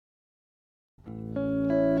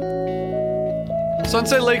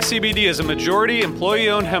Sunset Lake CBD is a majority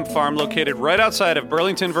employee-owned hemp farm located right outside of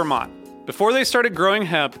Burlington, Vermont. Before they started growing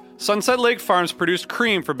hemp, Sunset Lake Farms produced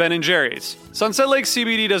cream for Ben & Jerry's. Sunset Lake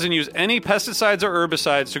CBD doesn't use any pesticides or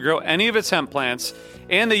herbicides to grow any of its hemp plants,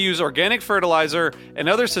 and they use organic fertilizer and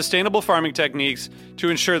other sustainable farming techniques to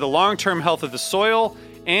ensure the long-term health of the soil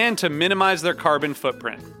and to minimize their carbon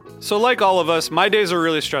footprint. So like all of us, my days are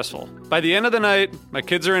really stressful. By the end of the night, my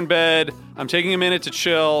kids are in bed, I'm taking a minute to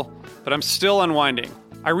chill, but I'm still unwinding.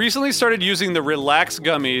 I recently started using the Relax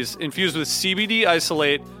gummies infused with CBD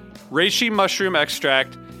isolate, reishi mushroom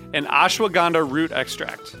extract, and ashwagandha root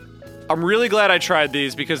extract. I'm really glad I tried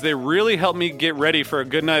these because they really helped me get ready for a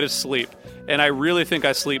good night of sleep, and I really think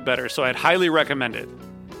I sleep better, so I'd highly recommend it.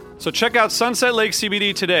 So check out Sunset Lake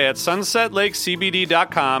CBD today at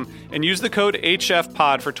sunsetlakecbd.com and use the code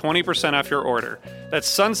HFPOD for 20% off your order. That's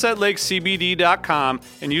sunsetlakecbd.com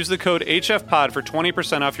and use the code HFPOD for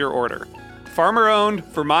 20% off your order. Farmer-owned,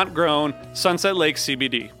 Vermont-grown, Sunset Lake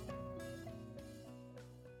CBD.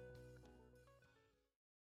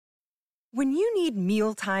 When you need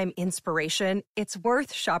mealtime inspiration, it's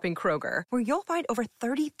worth shopping Kroger, where you'll find over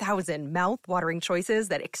 30,000 mouth-watering choices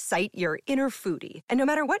that excite your inner foodie. And no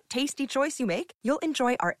matter what tasty choice you make, you'll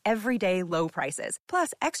enjoy our everyday low prices,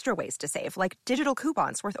 plus extra ways to save, like digital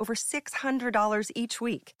coupons worth over $600 each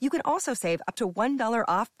week. You can also save up to $1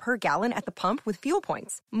 off per gallon at the pump with fuel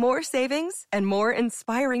points. More savings and more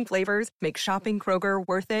inspiring flavors make shopping Kroger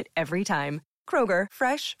worth it every time. Kroger,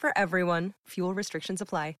 fresh for everyone. Fuel restrictions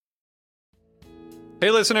apply. Hey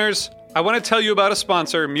listeners, I want to tell you about a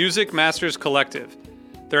sponsor, Music Masters Collective.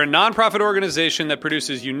 They're a nonprofit organization that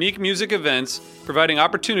produces unique music events, providing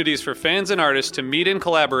opportunities for fans and artists to meet and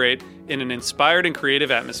collaborate in an inspired and creative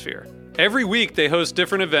atmosphere. Every week they host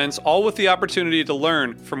different events, all with the opportunity to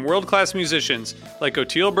learn from world-class musicians like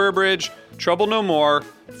Oteil Burbridge, Trouble No More,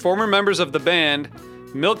 former members of the band,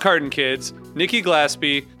 Milk Carton Kids, Nikki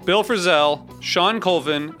Glaspie, Bill Frisell, Sean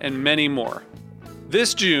Colvin, and many more.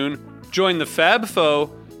 This June, join the Fab Four,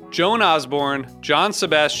 Joan Osborne, John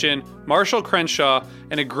Sebastian, Marshall Crenshaw,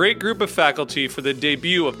 and a great group of faculty for the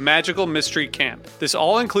debut of Magical Mystery Camp. This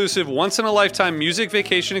all-inclusive, once-in-a-lifetime music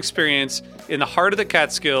vacation experience in the heart of the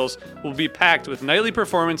Catskills will be packed with nightly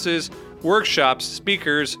performances, workshops,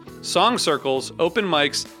 speakers, song circles, open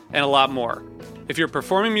mics, and a lot more. If you're a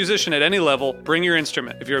performing musician at any level, bring your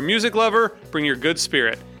instrument. If you're a music lover, bring your good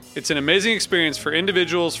spirit. It's an amazing experience for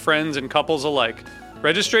individuals, friends, and couples alike.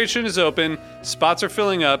 Registration is open, spots are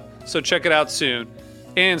filling up, so check it out soon.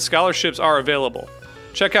 And scholarships are available.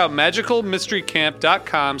 Check out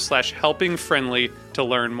magicalmysterycamp.com/helpingfriendly to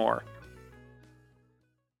learn more.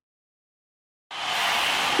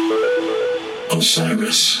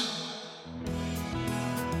 Osiris.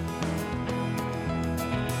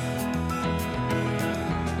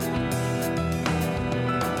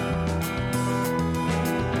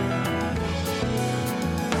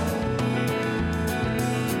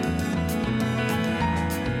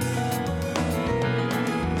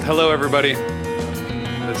 Hello, everybody.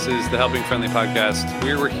 This is the Helping Friendly podcast.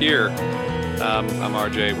 We're here. I'm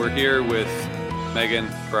RJ. We're here with Megan,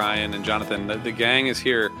 Brian, and Jonathan. The gang is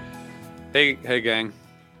here. Hey, gang.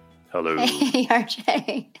 Hello. Hey,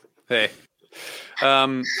 RJ. Hey.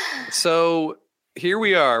 So here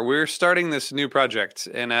we are. We're starting this new project,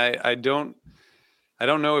 and I don't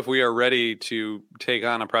know if we are ready to take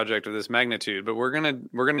on a project of this magnitude, but we're gonna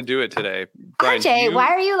do it today. Brian, RJ, why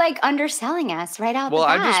are you like underselling us right out the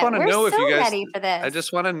bat? I just want to know if you guys ready for this. I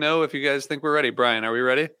just want to know if you guys think we're ready. Brian, are we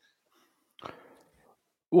ready?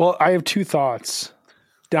 Well, I have two thoughts.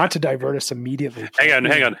 Not to divert us immediately.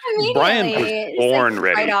 Hang on. Brian was born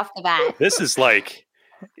ready. Right off the bat. This is like,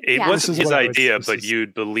 it wasn't his idea, but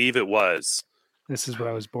you'd you'd believe it was. This is what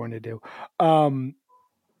I was born to do.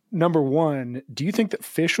 Number one, do you think that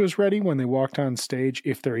Phish was ready when they walked on stage,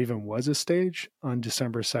 if there even was a stage, on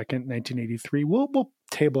December 2nd, 1983? We'll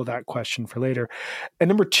table that question for later. And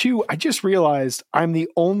number two, I just realized I'm the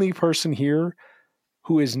only person here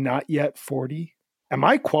who is not yet 40. Am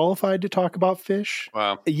I qualified to talk about Phish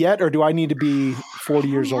yet, or do I need to be 40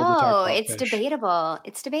 years old to talk about Phish? It's debatable.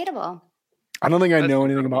 It's debatable. I don't think I know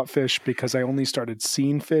anything about Phish because I only started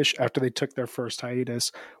seeing Phish after they took their first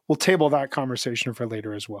hiatus. We'll table that conversation for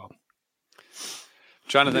later as well.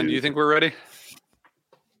 Jonathan, do you think we're ready?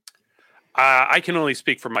 I can only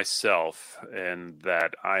speak for myself, and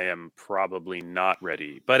that I am probably not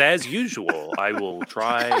ready. But as usual, I will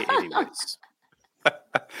try anyways.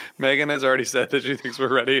 Megan has already said that she thinks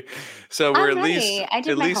we're ready. So we're I'm at ready.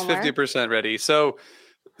 least 50% ready. So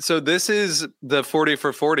So this is the 40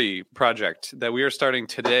 for 40 project that we are starting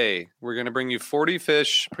today. We're going to bring you 40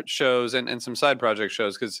 Phish shows and some side project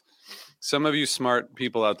shows, because some of you smart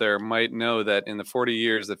people out there might know that in the 40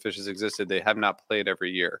 years that Phish has existed, they have not played every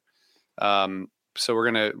year. So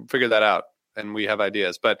we're going to figure that out, and we have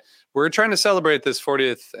ideas. But we're trying to celebrate this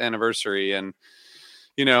 40th anniversary, and,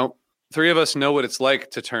 you know, three of us know what it's like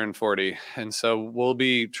to turn 40. And so we'll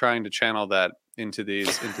be trying to channel that into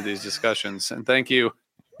these discussions. And thank you.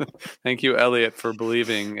 Thank you, Elliot, for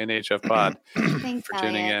believing in HF Pod. Thanks, for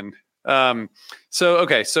tuning Elliot. in.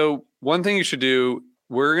 So one thing you should do,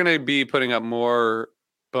 we're going to be putting up more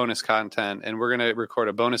bonus content, and we're going to record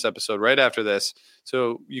a bonus episode right after this.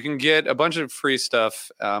 So you can get a bunch of free stuff,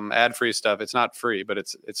 ad-free stuff. It's not free, but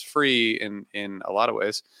it's free in a lot of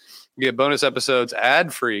ways. You get bonus episodes,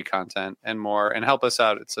 ad-free content, and more, and help us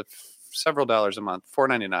out. It's several dollars a month,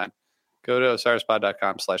 $4.99. Go to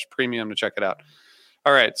osirispod.com/premium to check it out.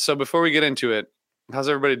 All right. So before we get into it, how's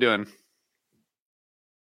everybody doing?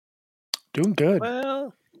 Doing good.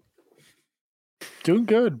 Well, Doing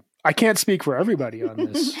good. I can't speak for everybody on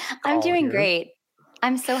this. I'm call doing here. great.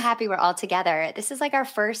 I'm so happy we're all together. This is like our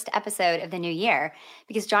first episode of the new year,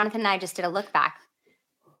 because Jonathan and I just did a look back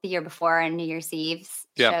the year before on New Year's Eve's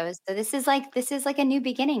shows. So this is like a new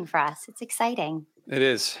beginning for us. It's exciting. It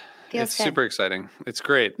is. Feels It's good. super exciting. It's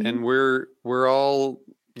great. Mhm. And we're all,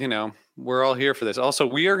 you know, we're all here for this. Also,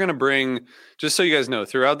 we are going to bring, just so you guys know,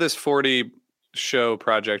 throughout this 40 show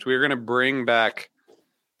project, we're going to bring back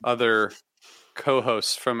other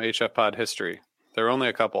co-hosts from HF Pod history. There are only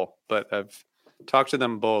a couple, but I've talked to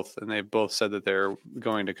them both, and they both said that they're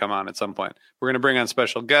going to come on at some point. We're going to bring on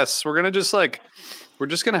special guests. We're going to we're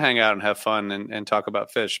just going to hang out and have fun and talk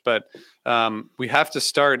about Phish. But we have to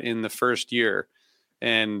start in the first year,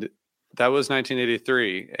 and that was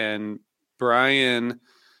 1983, and Brian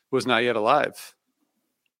was not yet alive.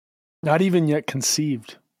 Not even yet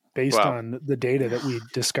conceived, based Wow. on the data that we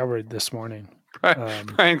discovered this morning.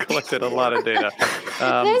 Brian collected a lot of data.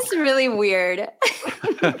 That's really weird.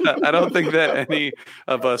 I don't think that any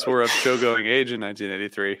of us were of show-going age in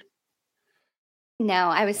 1983. No,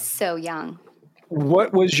 I was so young.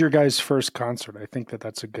 What was your guys' first concert? I think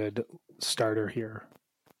that's a good starter here.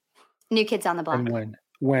 New Kids on the Block. And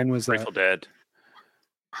when was that? Grateful Dead.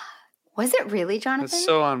 Was it really, Jonathan? That's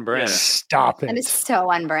so on brand. Yeah. Stop That is it.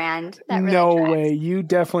 so on brand. That really No tracks. way. You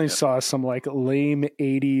definitely saw some like lame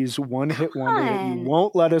 80s one-hit wonder that you on.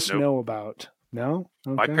 won't let us Nope. know about. No?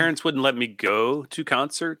 My Okay. parents wouldn't let me go to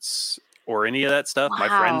concerts or any of that stuff. My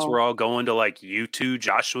friends Wow. were all going to like U2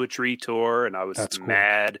 Joshua Tree tour, and I was That's cool.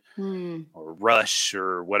 mad, Hmm. or Rush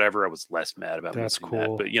or whatever. I was less mad about That's missing that.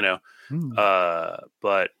 cool. But you know, Hmm.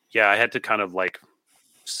 but yeah, I had to kind of like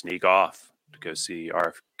sneak off to go see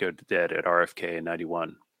Go to Dead at RFK in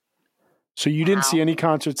 '91. So you didn't see Wow. any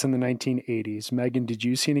concerts in the 1980s. Megan, did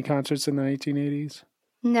you see any concerts in the 1980s?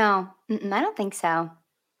 No, I don't think so.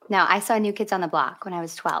 No, I saw New Kids on the Block when I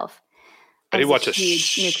was 12. I did was watch a a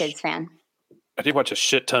huge New Kids fan. I did watch a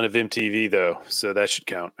shit ton of MTV though, so that should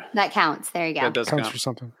count. That counts. There you go. That does Counts count. for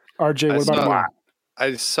something. RJ, I what about saw- you?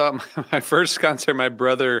 I saw my first concert. My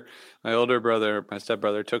older brother, my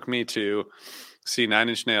stepbrother, took me to see Nine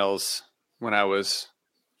Inch Nails when I was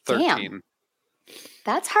 13.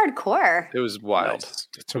 That's hardcore. It was wild. Nice.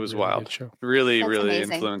 It's a It was really wild. good show. Really, That's really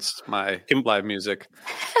amazing. influenced my Can- live music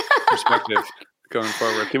perspective going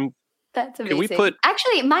forward. That's Can amazing. we put-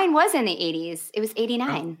 Actually, mine was in the 80s. It was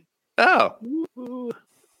 89. Oh, look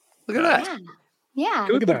at that. Yeah. Yeah. Can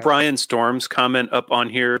we Look at put that. Brian Storm's comment up on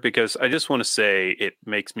here? Because I just want to say it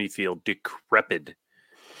makes me feel decrepit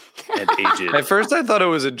and aged. At first, I thought it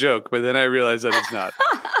was a joke, but then I realized that it's not.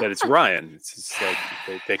 That it's Ryan. It's just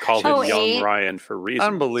like they called him Oh, Young eight. Ryan for reasons.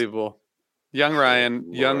 Unbelievable. Young Ryan,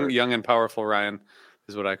 Lord. young and powerful Ryan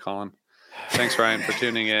is what I call him. Thanks, Ryan, for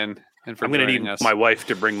tuning in and for I'm going to joining need us. my wife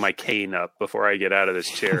to bring my cane up before I get out of this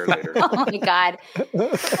chair later. Oh my God.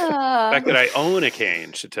 The fact that I own a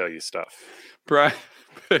cane should tell you stuff. Brian.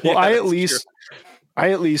 Well, Yeah, I that's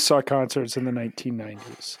at least saw concerts in the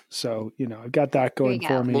 1990s. So, I've got that There you going go.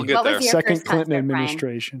 for me. We'll get What there. was your Second first Clinton concert, Brian?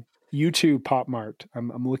 administration. U2 Pop Mart.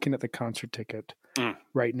 I'm looking at the concert ticket Mm.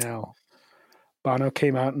 right now. Bono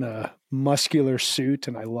came out in a muscular suit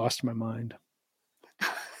and I lost my mind.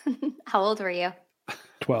 How old were you?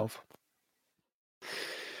 12.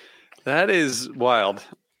 That is wild.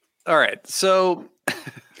 All right. So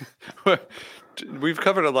we've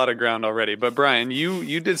covered a lot of ground already, but Brian,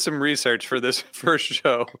 you did some research for this first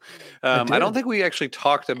show. I did. don't think we actually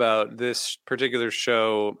talked about this particular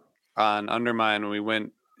show on Undermine when we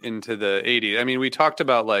went into the 80s. I mean, we talked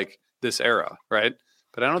about like this era, right?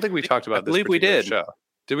 But I don't think we talked about I this believe we particular did. show.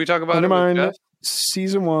 Did we talk about Undermine it with Jeff?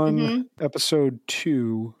 Season 1, Episode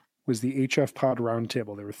 2 was the HF Pod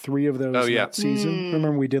Roundtable. There were 3 of those that season.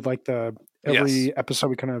 Remember we did like every episode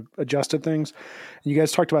we kind of adjusted things. And you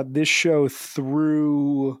guys talked about this show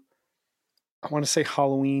through, I want to say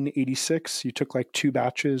Halloween 86. You took like 2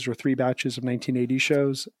 batches or 3 batches of 1980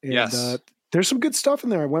 shows. And there's some good stuff in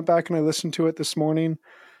there. I went back and I listened to it this morning.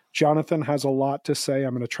 Jonathan has a lot to say.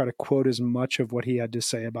 I'm going to try to quote as much of what he had to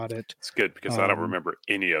say about it. It's good because I don't remember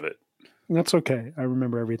any of it. That's okay. I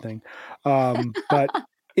remember everything. But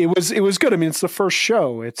it was good. I mean, it's the first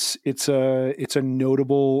show. It's a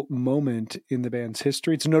notable moment in the band's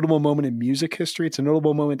history. It's a notable moment in music history. It's a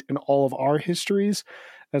notable moment in all of our histories,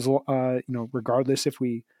 as regardless if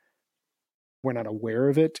we're not aware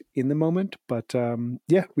of it in the moment. But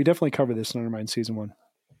we definitely cover this in Undermine Season 1.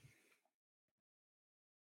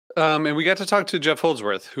 And we got to talk to Jeff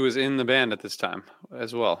Holdsworth, who was in the band at this time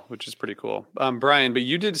as well, which is pretty cool. Brian, but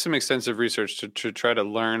you did some extensive research to try to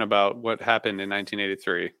learn about what happened in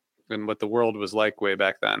 1983 and what the world was like way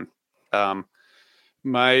back then.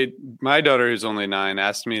 My daughter, who's only 9,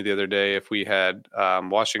 asked me the other day if we had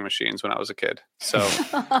washing machines when I was a kid. So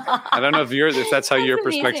I don't know if that's how your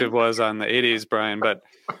perspective was on the 80s, Brian, but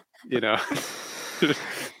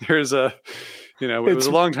there's it was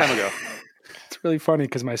a long time ago. It's really funny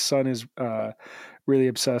because my son is really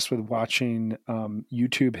obsessed with watching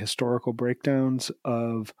YouTube historical breakdowns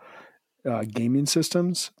of gaming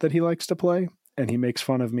systems that he likes to play. And he makes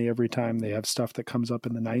fun of me every time they have stuff that comes up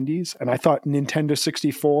in the 90s. And I thought Nintendo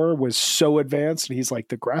 64 was so advanced. And he's like,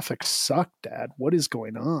 the graphics suck, Dad. What is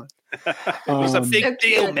going on? It was a big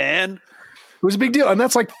deal, man. It was a big deal. And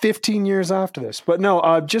that's like 15 years after this. But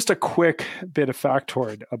no, just a quick bit of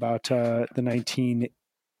factoid about the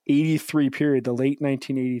 1983 period, the late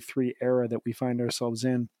 1983 era that we find ourselves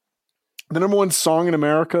in. The number 1 song in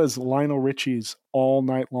America is Lionel Richie's All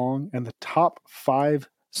Night Long. And the top 5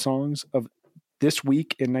 songs of this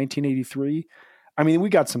week in 1983, I mean, we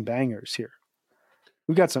got some bangers here.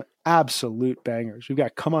 We've got some absolute bangers. We've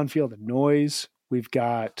got Come On Feel the Noise. I've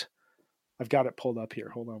got it pulled up here.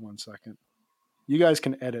 Hold on one second. You guys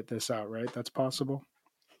can edit this out, right? That's possible?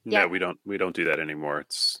 Yeah, we don't do that anymore.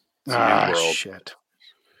 It's a new world. Shit.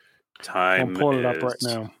 Time I'm pulling it up right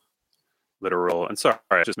now. Literal. And sorry,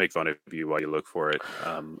 I just make fun of you while you look for it.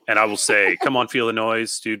 And I will say, Come On Feel the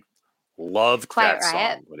Noise, dude. Loved Quiet that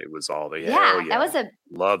Riot. song when it was all the that was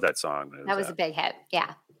love that song. That was a big hit.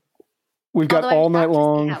 Yeah. We've got All Night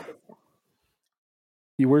Long.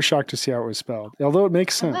 You were shocked to see how it was spelled, although it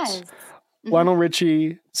makes sense. Mm-hmm. Lionel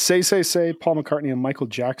Richie, Say, Paul McCartney, and Michael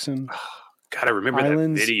Jackson. God, I remember that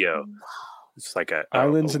video. It's like a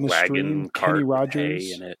Islands in the wagon Stream, cart Kenny with Rogers.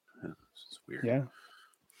 hay in it. It's weird. Yeah.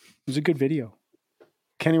 It was a good video.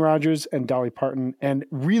 Kenny Rogers and Dolly Parton, and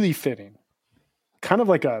really fitting. Kind of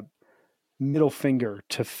like a middle finger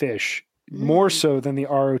to Fish, more so than the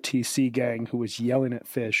ROTC gang who was yelling at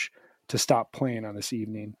Fish to stop playing on this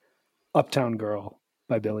evening. Uptown Girl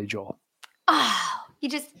by Billy Joel. Oh, you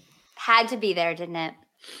just had to be there, didn't it?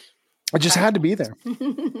 I just had to be there.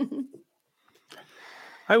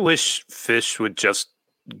 I wish Fish would just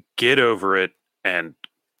get over it and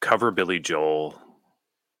cover Billy Joel.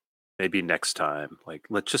 Maybe next time. Like,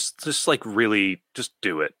 let's just like really just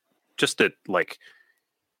do it. Just to like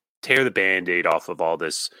tear the Band-Aid off of all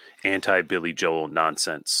this anti-Billy Joel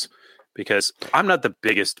nonsense. Because I'm not the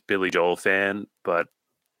biggest Billy Joel fan, but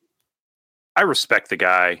I respect the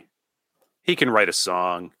guy. He can write a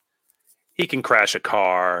song. He can crash a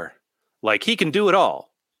car. Like, he can do it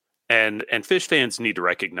all. And Fish fans need to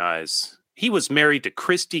recognize he was married to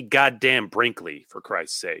Christy goddamn Brinkley, for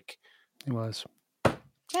Christ's sake. He was.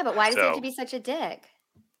 Yeah, but why does he have to be such a dick?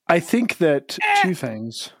 I think that 2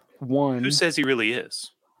 things. One, who says he really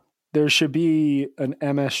is? There should be an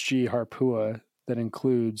MSG Harpua that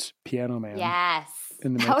includes Piano Man. Yes.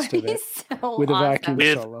 In the midst of it. So with awesome. a vacuum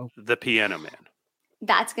solo. The Piano Man.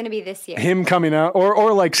 That's going to be this year. Him coming out,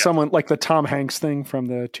 or like someone like the Tom Hanks thing from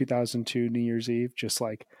the 2002 New Year's Eve, just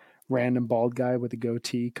like random bald guy with a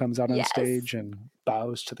goatee comes out on stage and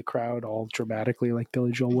bows to the crowd all dramatically like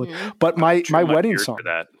Billy Joel would. But my wedding song.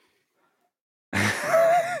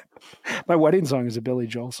 My wedding song is a Billy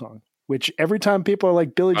Joel song, which every time people are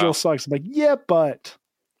like, Billy Joel sucks, I'm like, yeah, but.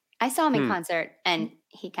 I saw him in concert and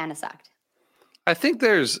he kind of sucked. I think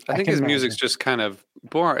his music's just kind of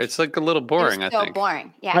boring. It's like a little boring, I think.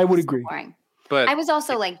 Boring. Yeah. I would agree. Boring. But I was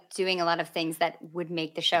also like doing a lot of things that would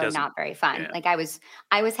make the show not very fun. Yeah. Like I was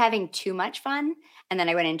having too much fun. And then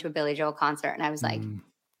I went into a Billy Joel concert and I was like,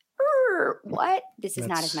 what? This is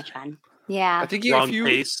not as much fun. Yeah. I think wrong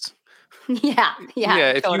pace. Yeah.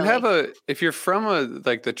 Yeah. Totally. If you're from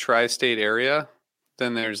the tri-state area,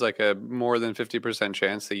 then there's like a more than 50%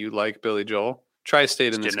 chance that you like Billy Joel.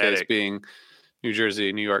 Tri-state in this case being New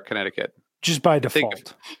Jersey, New York, Connecticut. Just by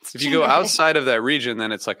default. If you go outside of that region,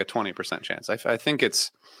 then it's like a 20% chance. I think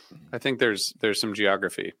there's some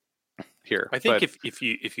geography here. I think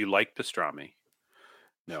if you like pastrami,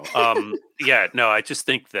 no, I just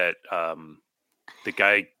think that the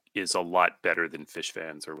guy is a lot better than Phish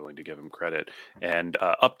fans are willing to give him credit. And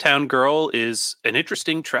Uptown Girl is an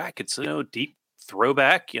interesting track. It's deep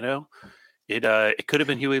throwback. It could have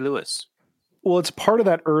been Huey Lewis. Well, it's part of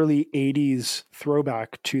that early 80s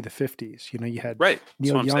throwback to the 50s. You had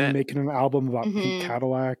Neil Young making an album about pink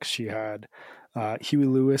Cadillacs. You had Huey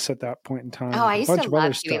Lewis at that point in time. Oh, I used to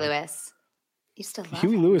love Huey Lewis.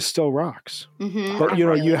 Huey Lewis still rocks. Mm-hmm. But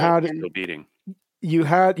you had still beating. You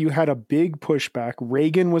had a big pushback.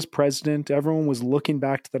 Reagan was president. Everyone was looking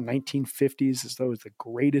back to the 1950s as though it was the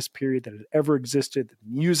greatest period that had ever existed. The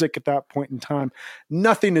music at that point in time,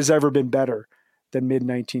 nothing has ever been better than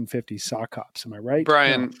mid-1950s sock hops. Am I right?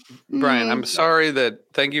 Brian, I'm sorry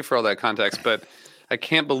thank you for all that context, but I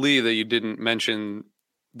can't believe that you didn't mention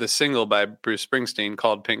the single by Bruce Springsteen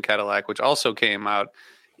called Pink Cadillac, which also came out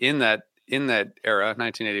in that era,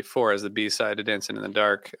 1984, as the B-side to Dancing in the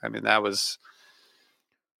Dark. I mean, that was...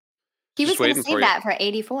 He was going to save that for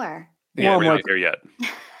 84. Yeah, we're not there yet.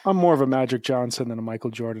 I'm more of a Magic Johnson than a Michael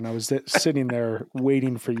Jordan. I was sitting there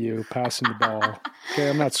waiting for you, passing the ball. Okay,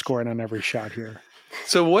 I'm not scoring on every shot here.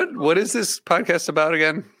 So what is this podcast about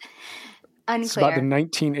again? Unclear. It's about the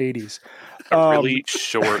 1980s. A really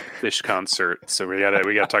short Phish concert, so we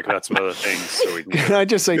gotta talk about some other things. So we can I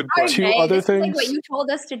just say two other things? Like what you told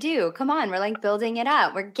us to do. Come on, we're like building it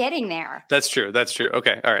up. We're getting there. That's true.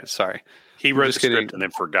 Okay, all right. Sorry. He wrote the script and then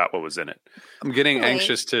forgot what was in it. I'm getting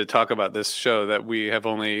anxious to talk about this show that we have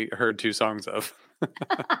only heard 2 songs of.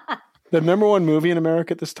 The number one movie in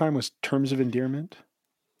America at this time was Terms of Endearment,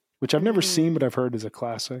 which I've never seen, but I've heard is a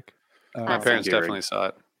classic. My parents definitely saw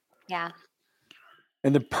it. Yeah.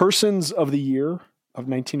 And the Persons of the Year of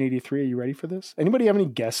 1983. Are you ready for this? Anybody have any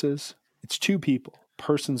guesses? It's 2 people.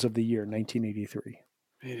 Persons of the Year, 1983.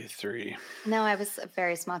 83. No, I was a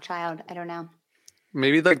very small child. I don't know.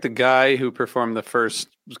 Maybe like the guy who performed the first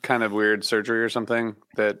kind of weird surgery or something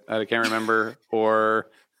that I can't remember, or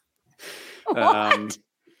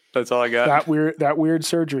that's all I got. That weird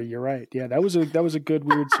surgery. You're right. Yeah, that was a good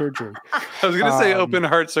weird surgery. I was going to say open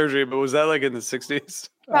heart surgery, but was that like in the 60s?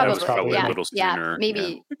 Probably a little sooner. Yeah,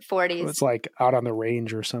 maybe 40s. It's like out on the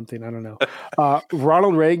range or something. I don't know.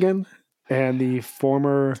 Ronald Reagan and the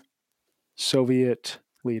former Soviet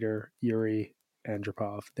leader Yuri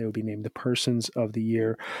Andropov. They would be named the Persons of the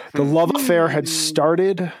Year. The love affair had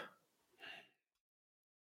started,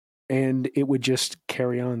 and it would just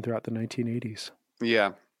carry on throughout the 1980s.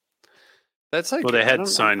 Yeah. That's like... Well, they had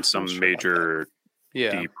signed some major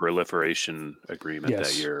deproliferation agreement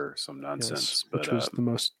that year, some nonsense. Which was the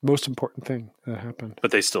most important thing that happened. But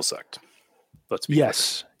they still sucked. Let's be clear.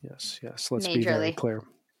 Yes. Let's be very clear.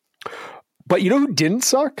 But you know who didn't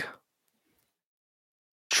suck?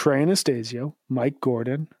 Trey Anastasio, Mike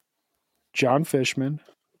Gordon, John Fishman,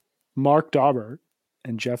 Mark Daubert,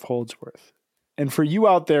 and Jeff Holdsworth. And for you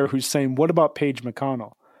out there who's saying, what about Paige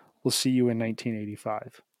McConnell? We'll see you in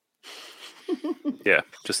 1985. Yeah,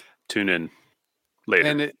 just tune in later.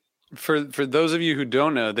 And for those of you who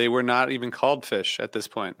don't know, they were not even called Phish at this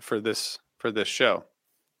point for this show.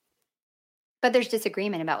 But there's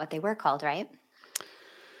disagreement about what they were called, right?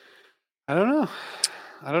 I don't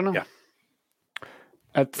know. Yeah.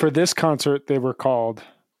 For this concert, they were called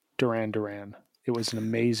Duran Duran. It was an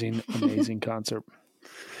amazing, amazing concert.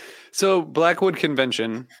 So Blackwood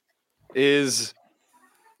Convention is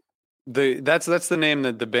that's the name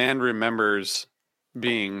that the band remembers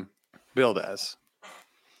being billed as.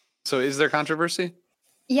 So is there controversy?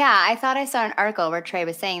 Yeah, I thought I saw an article where Trey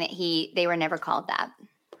was saying that they were never called that.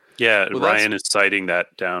 Yeah, well, Ryan is citing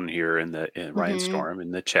that down here in Ryan Storm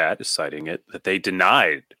in the chat is citing it that they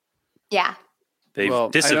denied. Yeah. They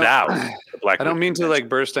disavowed the Blackwood I don't mean Convention. to like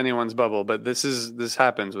burst anyone's bubble, but this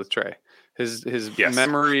happens with Trey. His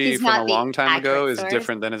memory from a long time ago is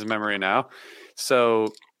different than his memory now.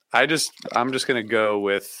 So I'm just going to go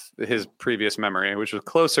with his previous memory, which was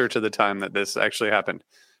closer to the time that this actually happened.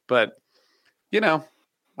 But I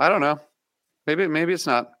don't know. Maybe it's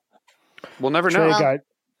not. We'll never know.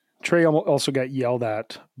 Trey also got yelled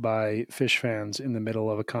at by Phish fans in the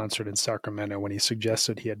middle of a concert in Sacramento when he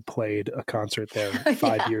suggested he had played a concert there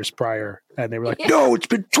 5 years prior. And they were like, no, it's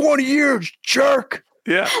been 20 years, jerk.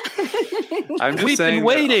 Yeah. We've been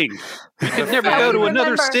waiting. We could never go to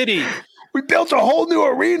another city. We built a whole new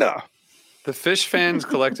arena. The Phish fans'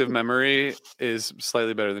 collective memory is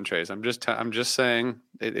slightly better than Trey's. I'm just saying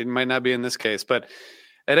it might not be in this case, but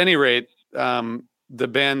at any rate, the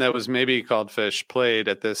band that was maybe called Phish played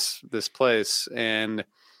at this place, and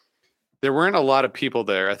there weren't a lot of people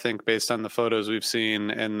there. I think based on the photos we've seen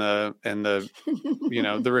and the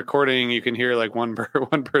the recording, you can hear like one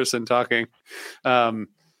person talking.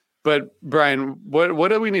 But Brian, what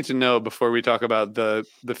do we need to know before we talk about the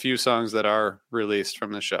few songs that are released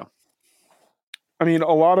from the show? I mean,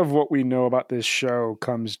 a lot of what we know about this show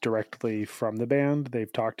comes directly from the band.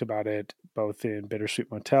 They've talked about it both in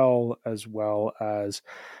Bittersweet Motel as well as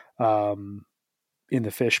in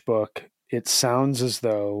the Phish book. It sounds as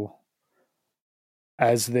though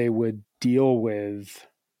as they would deal with,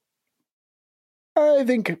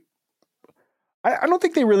 I don't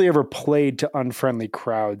think they really ever played to unfriendly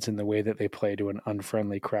crowds in the way that they play to an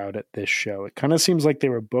unfriendly crowd at this show. It kind of seems like they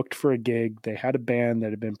were booked for a gig. They had a band that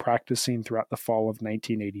had been practicing throughout the fall of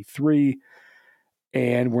 1983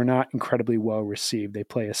 and were not incredibly well received. They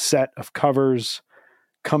play a set of covers,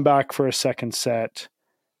 come back for a second set.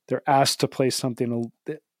 They're asked to play something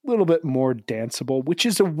a little bit more danceable, which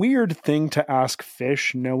is a weird thing to ask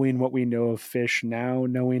Phish, knowing what we know of Phish now,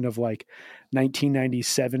 knowing of like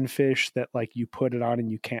 1997 Phish, that like you put it on and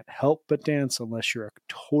you can't help but dance unless you're a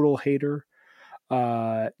total hater.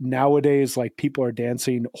 Nowadays, like people are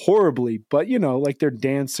dancing horribly, but like they're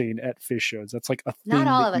dancing at Phish shows. That's like a thing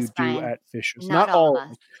that you do at Phish shows. Not all of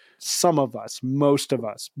us. Some of us, most of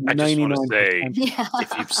us. I just want to say,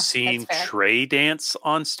 if you've seen Trey dance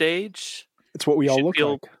on stage, it's what we all look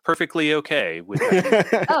like. Perfectly okay with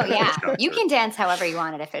that. Oh yeah, you can dance however you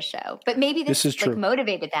want at a Phish show, but maybe this is like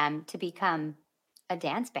motivated them to become a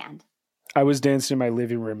dance band. I was dancing in my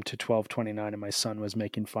living room to 12:29, and my son was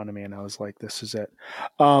making fun of me, and I was like, "This is it."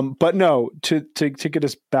 But no, to get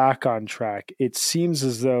us back on track, it seems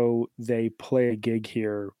as though they play a gig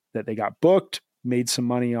here that they got booked, made some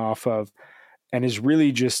money off of, and is really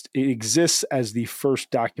it exists as the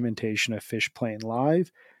first documentation of Phish playing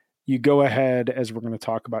live. You go ahead, as we're going to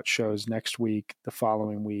talk about shows next week, the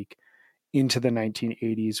following week, into the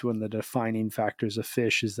 1980s, when the defining factors of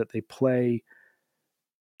Phish is that they play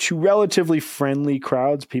to relatively friendly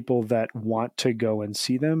crowds, people that want to go and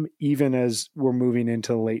see them, even as we're moving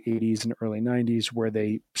into the late 80s and early 90s, where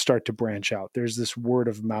they start to branch out. There's this word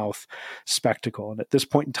of mouth spectacle. And at this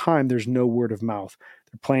point in time, there's no word of mouth.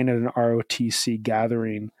 They're playing at an ROTC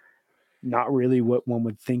gathering, not really what one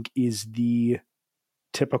would think is the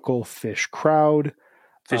typical Phish crowd.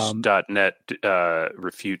 Phish.net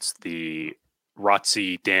refutes the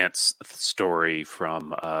ROTC dance story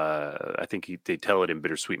from, I think they tell it in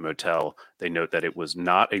Bittersweet Motel. They note that it was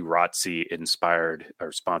not a ROTC inspired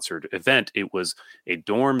or sponsored event. It was a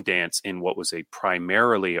dorm dance in what was a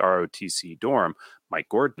primarily ROTC dorm. Mike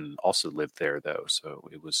Gordon also lived there, though. So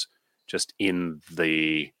it was just in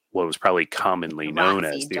what was probably commonly known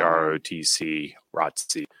as the ROTC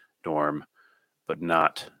dorm, but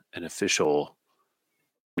not an official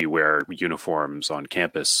we wear uniforms on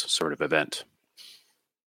campus sort of event.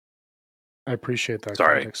 I appreciate that.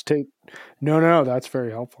 Sorry. Context. No, that's very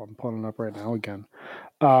helpful. I'm pulling it up right now again.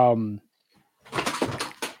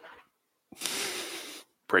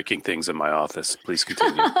 Breaking things in my office. Please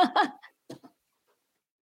continue.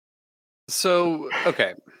 So,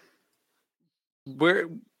 okay.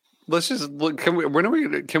 Let's just look.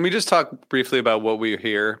 Can we just talk briefly about what we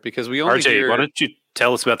hear? Because we only RJ, why don't you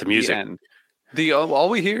tell us about the music? All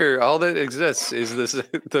we hear, all that exists is this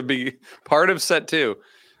the part of set 2,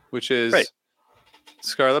 which is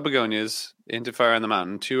Scarlet Begonias, Into Fire on the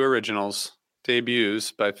Mountain, 2 originals,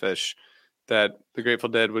 debuts by Phish that the Grateful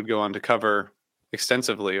Dead would go on to cover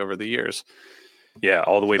extensively over the years. Yeah,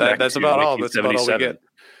 all the way back. That's about all. That's about all we get.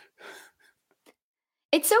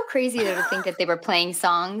 It's so crazy though to think that they were playing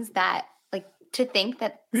songs that, like, to think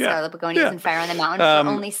that Scarlet Begonias and Fire on the Mountain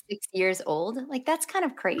were only 6 years old. Like, that's kind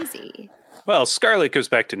of crazy. Well, Scarlet goes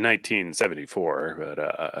back to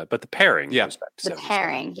 1974, but the pairing goes back to the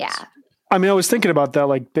pairing, I mean, I was thinking about that,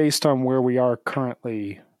 like, based on where we are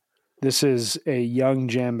currently. This is a young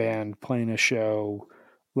jam band playing a show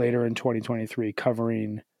later in 2023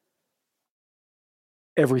 covering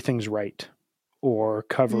Everything's Right, or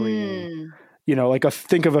covering, like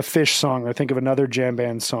think of a Phish song, or think of another jam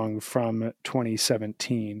band song from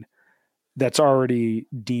 2017 that's already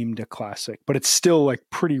deemed a classic, but it's still like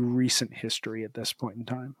pretty recent history at this point in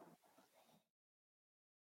time.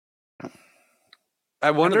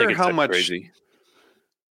 I wonder how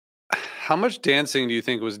much dancing do you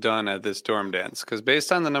think was done at this dorm dance? Because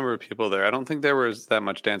based on the number of people there, I don't think there was that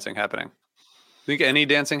much dancing happening. Do you think any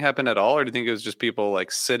dancing happened at all, or do you think it was just people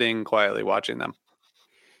like sitting quietly watching them?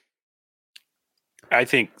 I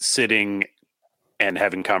think sitting and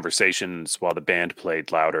having conversations while the band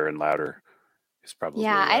played louder and louder is probably.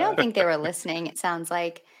 Yeah, I don't think they were listening. It sounds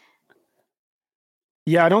like.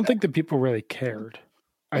 Yeah, I don't think that people really cared.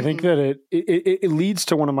 I think that it leads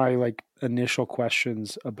to one of my like initial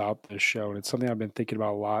questions about this show, and it's something I've been thinking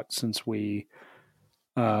about a lot since we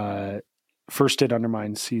first did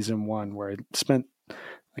Undermine season 1, where I spent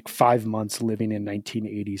like 5 months living in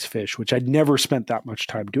 1980s Phish, which I'd never spent that much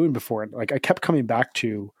time doing before. And like I kept coming back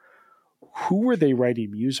to, who were they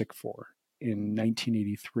writing music for in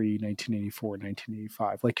 1983, 1984,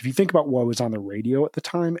 1985? Like if you think about what was on the radio at the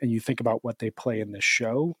time and you think about what they play in this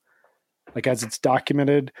show, like as it's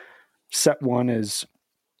documented, set 1 is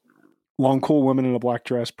Long Cool Woman in a Black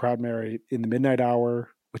Dress, Proud Mary, In the Midnight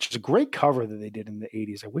Hour, which is a great cover that they did in the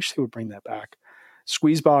 80s. I wish they would bring that back.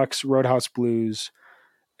 Squeezebox, Roadhouse Blues,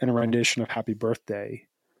 and a rendition of Happy Birthday.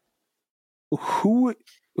 Who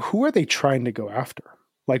are they trying to go after?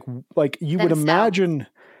 Like you would imagine.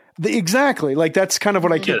 Exactly. Like that's kind of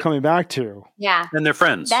what I keep coming back to. Yeah. And their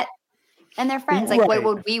friends. And their friends. Like what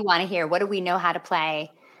would we want to hear? What do we know how to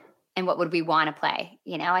play? And what would we want to play?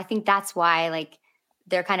 You know, I think that's why like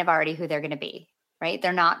they're kind of already who they're going to be, right?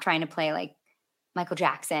 They're not trying to play like Michael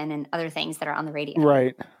Jackson and other things that are on the radio.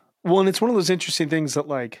 Right. Well, and it's one of those interesting things that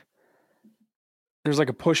like, there's like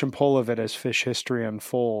a push and pull of it as Phish history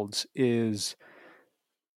unfolds. Is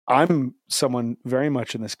I'm someone very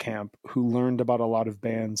much in this camp who learned about a lot of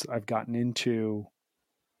bands I've gotten into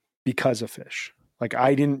because of Phish. Like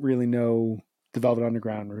I didn't really know the Velvet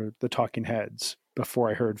Underground or the Talking Heads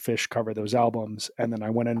before I heard Phish cover those albums. And then I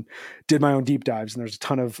went and did my own deep dives, and there's a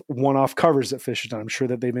ton of one-off covers that Phish has done. I'm sure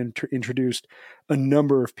that they've introduced a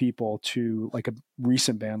number of people to like a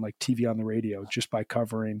recent band like TV on the Radio just by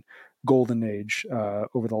covering Golden Age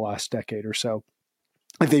over the last decade or so.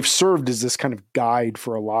 Like they've served as this kind of guide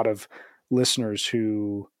for a lot of listeners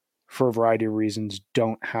who, for a variety of reasons,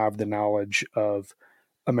 don't have the knowledge of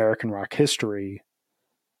American rock history.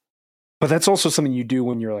 But that's also something you do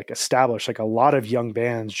when you're like established. Like a lot of young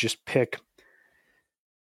bands just pick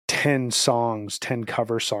 10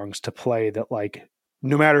 cover songs to play that like,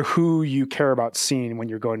 no matter who you care about seeing when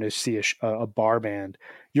you're going to see a bar band,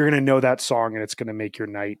 you're going to know that song and it's going to make your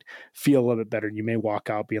night feel a little bit better. You may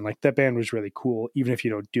walk out being like, that band was really cool, even if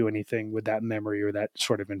you don't do anything with that memory or that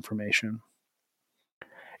sort of information.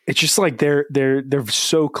 It's just like they're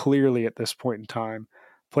so clearly at this point in time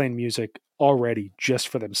playing music already just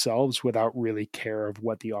for themselves without really care of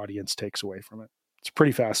what the audience takes away from it. It's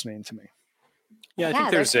pretty fascinating to me. Yeah, I think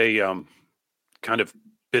there's a kind of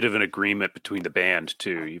bit of an agreement between the band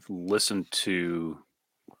too. You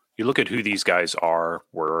look at who these guys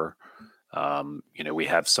were. We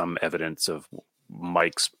have some evidence of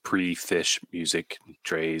Mike's pre-Phish music,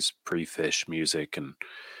 Dre's pre-Phish music,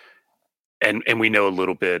 and we know a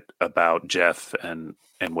little bit about Jeff and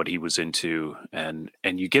what he was into, and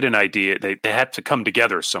you get an idea. They had to come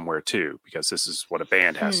together somewhere too, because this is what a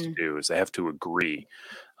band has to do, is they have to agree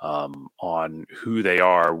on who they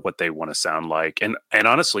are, what they want to sound like, and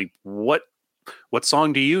honestly, what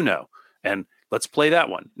song do you know? And let's play that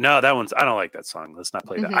one. No, I don't like that song. Let's not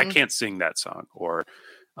play that. I can't sing that song. Or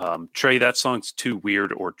Trey, that song's too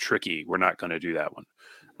weird or tricky. We're not going to do that one.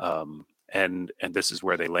 And this is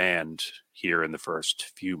where they land here in the first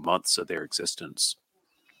few months of their existence.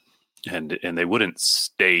 And they wouldn't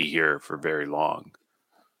stay here for very long,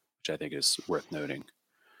 which I think is worth noting.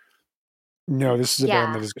 No, this is a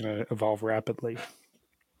band that is going to evolve rapidly.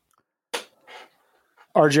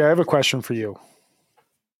 RJ, I have a question for you.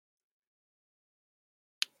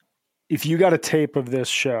 If you got a tape of this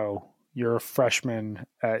show, you're a freshman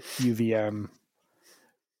at UVM,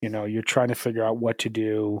 you're trying to figure out what to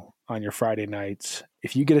do on your Friday nights.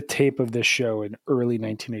 If you get a tape of this show in early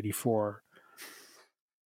 1984,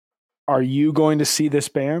 are you going to see this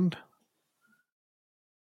band?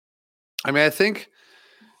 I mean, I think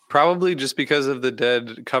probably just because of the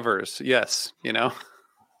Dead covers. Yes. I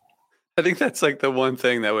think that's like the one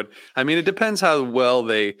thing that would, it depends how well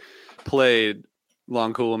they played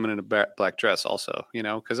Long Cool Woman in a Black Dress also,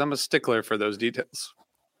 because I'm a stickler for those details.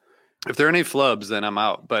 If there are any flubs, then I'm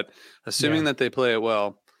out. But assuming that they play it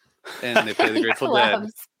well and they play the Grateful Dead,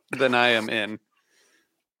 then I am in.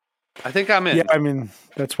 I think I'm in. Yeah,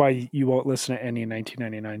 that's why you won't listen to any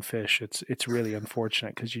 1999 Phish. It's really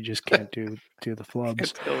unfortunate because you just can't do the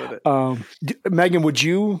flubs. Megan, would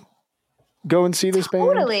you go and see this band?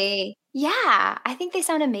 Totally. Yeah, I think they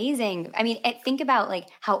sound amazing. Think about like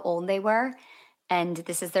how old they were, and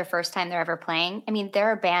this is their first time they're ever playing. There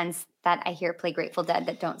are bands that I hear play Grateful Dead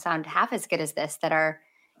that don't sound half as good as this, that are,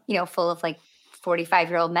 full of like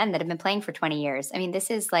 45-year-old men that have been playing for 20 years. This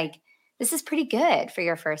this is pretty good for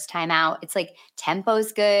your first time out. It's like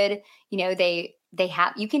tempo's good. You know, they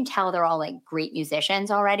have, you can tell they're all like great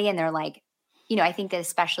musicians already. And they're like, you know, I think that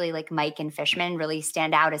especially like Mike and Fishman really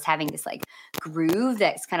stand out as having this like groove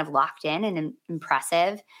that's kind of locked in and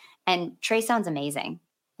impressive. And Trey sounds amazing.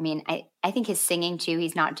 I mean, I think his singing too,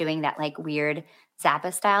 he's not doing that like weird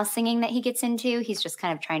Zappa style singing that he gets into. He's just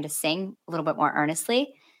kind of trying to sing a little bit more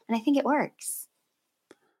earnestly. And I think it works.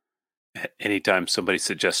 Anytime somebody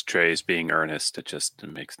suggests Trey as being earnest, it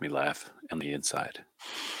makes me laugh on the inside.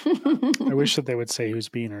 I wish that they would say who's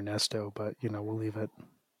being Ernesto, but you know, we'll leave it.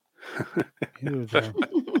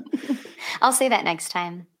 I'll say that next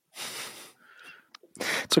time.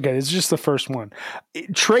 It's okay. It's just the first one.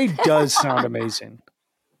 Trey does sound amazing.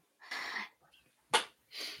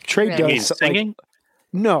 Trey Really? does singing?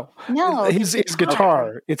 like, no, his guitar.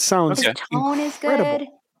 Okay. It sounds His tone is good.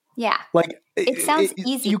 Yeah, like it sounds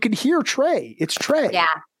easy. You can hear Trey. It's Trey. Yeah,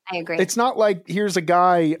 I agree. It's not like here's a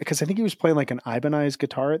guy, because I think he was playing like an Ibanez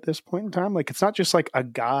guitar at this point in time. Like it's not just like a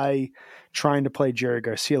guy trying to play Jerry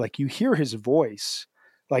Garcia. Like you hear his voice.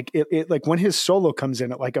 Like it like when his solo comes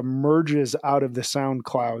in, it like emerges out of the sound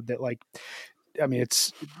cloud that like, I mean,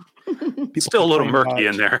 it's still a little murky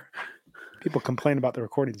in there. People complain about the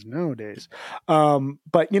recordings nowadays.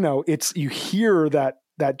 But you know, you hear that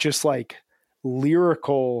just like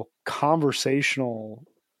lyrical conversational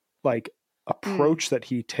like approach that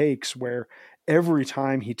he takes, where every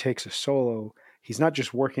time he takes a solo, he's not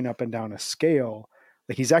just working up and down a scale,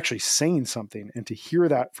 like he's actually saying something. And to hear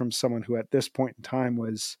that from someone who at this point in time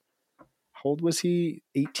was, how old was he?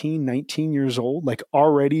 18, 19 years old, like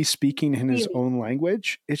already speaking in his own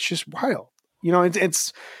language. It's just wild. You know,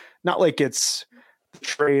 it's not like it's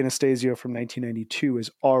Trey Anastasio from 1992 is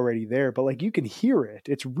already there, but like you can hear it.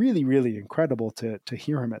 It's really, really incredible to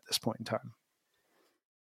hear him at this point in time.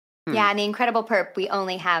 Yeah, and the Incredible Perp, we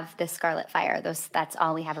only have the Scarlet Fire. That's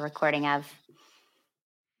all we have a recording of.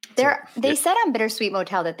 They said on Bittersweet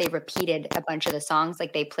Motel that they repeated a bunch of the songs,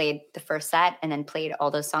 like they played the first set and then played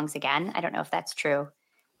all those songs again. I don't know if that's true,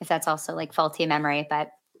 if that's also like faulty memory,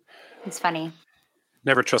 but it's funny.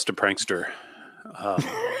 Never trust a prankster.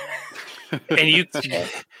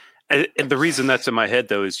 And the reason that's in my head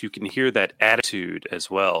though is you can hear that attitude as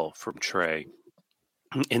well from Trey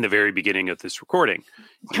in the very beginning of this recording.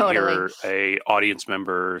 You hear a audience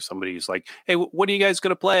member, somebody's like, "Hey, what are you guys going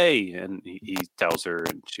to play?" And he tells her,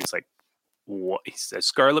 and she's like, "What?" He says,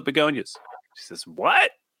 "Scarlet Begonias." She says,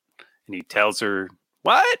 "What?" And he tells her,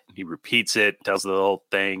 "What?" He repeats it, tells the whole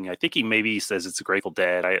thing. I think he maybe says it's a Grateful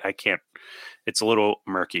Dead. I can't. It's a little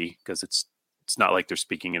murky because it's not like they're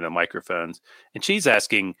speaking in the microphones. And she's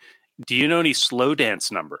asking, "Do you know any slow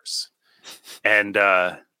dance numbers?" And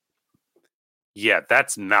yeah,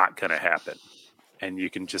 that's not going to happen. And you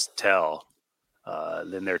can just tell.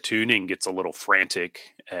 Then their tuning gets a little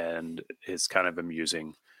frantic and is kind of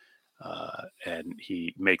amusing. And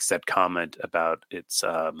he makes that comment about it's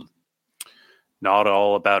not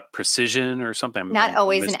all about precision or something. Not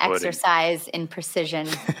always an exercise in precision.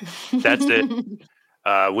 That's it.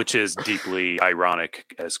 Which is deeply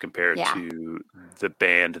ironic as compared to the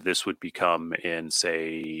band this would become in,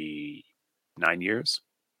 say, 9 years.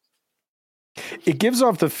 It gives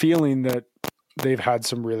off the feeling that they've had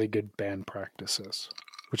some really good band practices,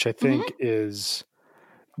 which I think is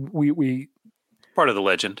we part of the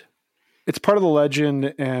legend. It's part of the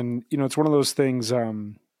legend, and you know, it's one of those things.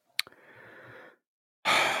 I'm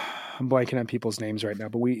blanking on people's names right now,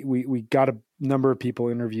 but we got a number of people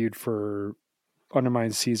interviewed for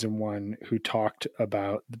Undermine season 1 who talked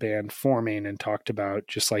about the band forming and talked about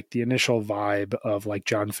just like the initial vibe of like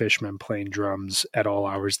John Fishman playing drums at all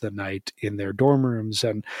hours of the night in their dorm rooms,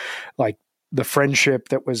 and like the friendship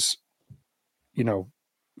that was, you know,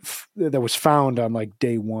 that was found on like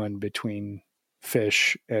day one between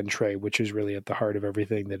Fish and Trey, which is really at the heart of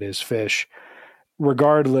everything that is Fish.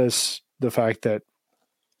 Regardless, the fact that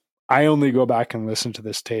I only go back and listen to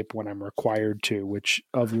this tape when I'm required to, which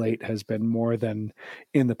of late has been more than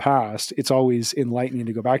in the past. It's always enlightening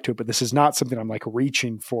to go back to it, but this is not something I'm like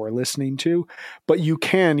reaching for listening to. But you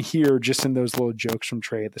can hear just in those little jokes from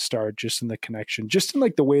Trey at the start, just in the connection, just in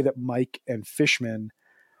like the way that Mike and Fishman,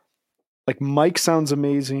 like Mike sounds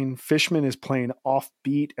amazing. Fishman is playing off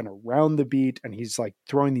beat and around the beat, and he's like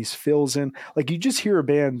throwing these fills in. Like you just hear a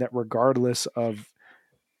band that regardless of,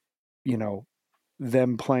 you know,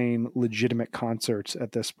 them playing legitimate concerts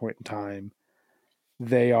at this point in time,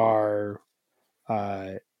 they are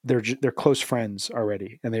they're close friends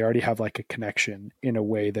already, and they already have like a connection in a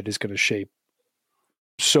way that is going to shape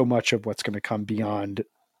so much of what's going to come beyond,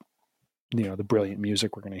 you know, the brilliant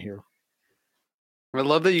music we're going to hear. I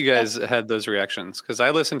love that you guys had those reactions because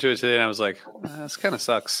I listened to it today and I was like, this kind of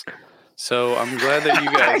sucks. So I'm glad that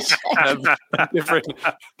you guys have a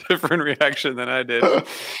different reaction than I did.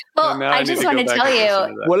 Well, I just want to tell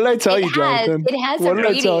you. What did I tell you, Jonathan? It has what a did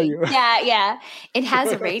rating. I tell you? Yeah. It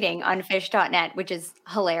has a rating on fish.net, which is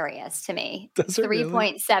hilarious to me.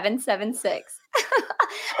 3.776.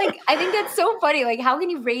 Like, I think that's so funny. Like, how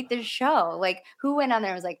can you rate this show? Like, who went on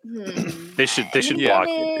there and was like, They should block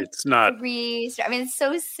it. It's not. 3 I mean, it's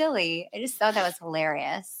so silly. I just thought that was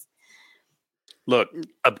hilarious. Look,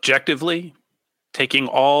 objectively, taking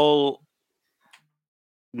all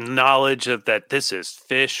knowledge of that this is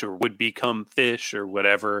fish or would become fish or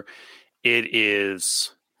whatever, it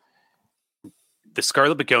is. The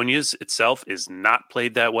Scarlet Begonias itself is not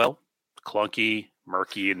played that well. Clunky,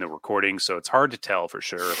 murky in the recording, so it's hard to tell for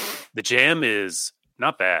sure. The jam is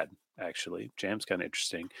not bad, actually. Jam's kind of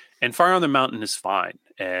interesting. And Fire on the Mountain is fine.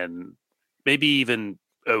 And maybe even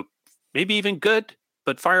good.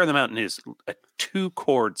 But Fire on the Mountain is a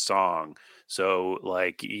 2-chord song, so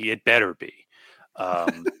like it better be.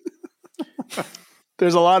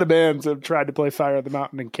 There's a lot of bands that have tried to play Fire on the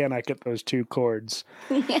Mountain and cannot get those 2 chords.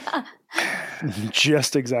 Yeah.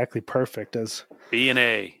 Just exactly perfect as B and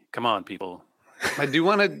A. Come on, people. I do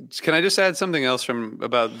want to. Can I just add something else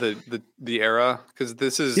about the era? Because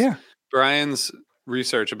this is Brian's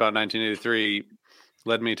research about 1983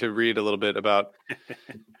 led me to read a little bit about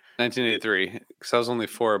 1983 because I was only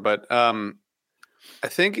 4. But I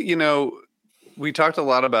think we talked a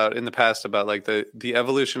lot about in the past about like the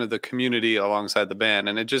evolution of the community alongside the band,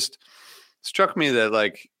 and it just struck me that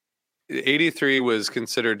like 83 was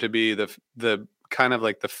considered to be the kind of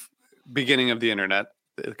like the beginning of the internet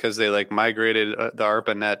because they like migrated the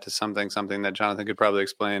ARPANET to something that Jonathan could probably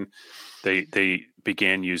explain. They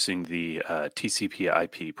began using the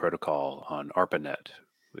TCP/IP protocol on ARPANET,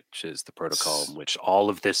 which is the protocol in which all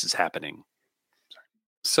of this is happening.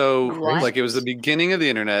 So like it was the beginning of the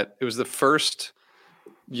internet. It was the first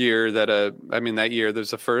year that that year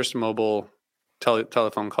there's the first mobile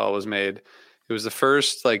telephone call was made. It was the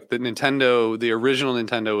first like the original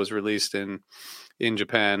Nintendo was released in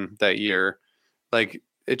Japan that year. Like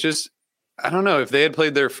it just, I don't know if they had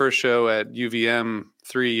played their first show at UVM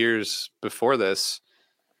 3 years before this,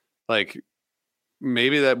 like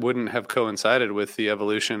maybe that wouldn't have coincided with the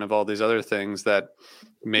evolution of all these other things that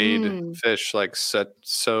made Fish like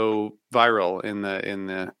so viral in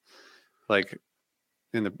the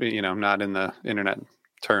not in the internet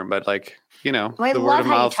term, but like well, I love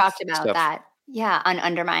how you talked about stuff. That. Yeah, on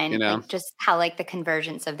Undermine, like just how like the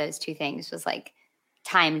convergence of those two things was like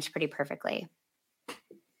timed pretty perfectly.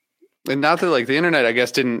 And not that like the internet, I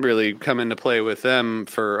guess, didn't really come into play with them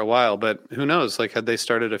for a while, but who knows? Like, had they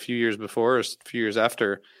started a few years before or a few years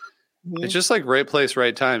after, it's just like right place,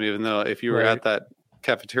 right time. Even though if you were at that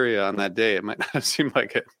cafeteria on that day, it might not seem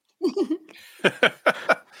like it.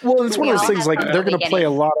 Well, it's one of those things. Like they're going to play a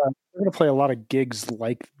lot of gigs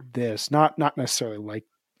like this, not necessarily like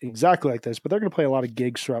exactly like this, but they're going to play a lot of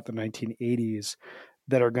gigs throughout the 1980s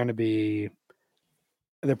that are going to be.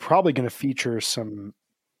 They're probably going to feature some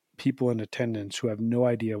people in attendance who have no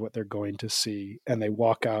idea what they're going to see, and they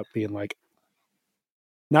walk out being like,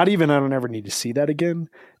 not even I don't ever need to see that again.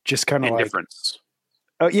 Just kind of like indifference.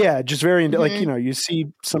 Oh yeah, just very like you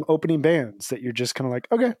see some opening bands that you're just kind of like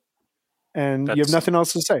okay, and you have nothing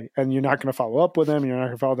else to say, and you're not going to follow up with them. You're not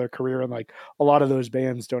going to follow their career, and like a lot of those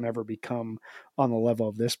bands don't ever become on the level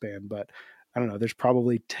of this band. But I don't know. There's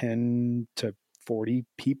probably 10 to 40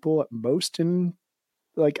 people at most in.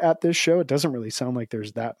 Like at this show, it doesn't really sound like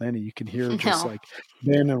there's that many. You can hear just like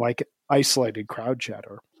then and like isolated crowd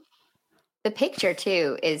chatter. The picture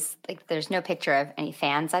too is like there's no picture of any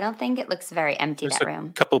fans. I don't think it looks very empty. There's that room.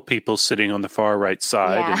 A couple people sitting on the far right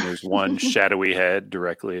side, and there's one shadowy head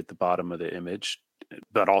directly at the bottom of the image,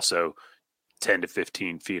 but also 10 to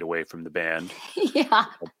 15 feet away from the band. Yeah,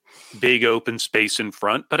 a big open space in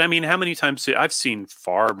front. But I mean, how many times I've seen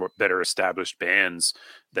far better established bands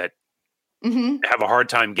that. Have a hard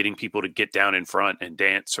time getting people to get down in front and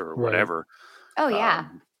dance or whatever. Oh yeah.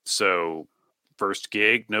 So first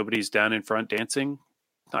gig, nobody's down in front dancing.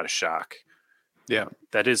 Not a shock. Yeah.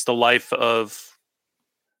 That is the life of,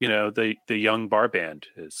 the young bar band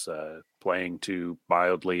is playing to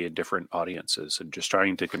mildly indifferent audiences and just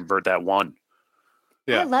trying to convert that one.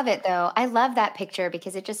 Yeah. I love it though. I love that picture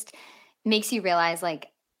because it just makes you realize like,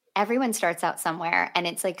 everyone starts out somewhere and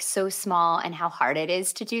it's like so small and how hard it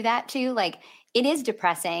is to do that too. Like it is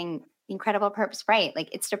depressing, Incredible Purpose, right? Like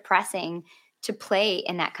it's depressing to play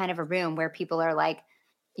in that kind of a room where people are like,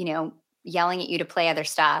 yelling at you to play other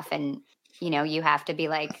stuff. And, you have to be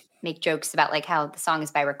like make jokes about like how the song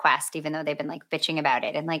is by request, even though they've been like bitching about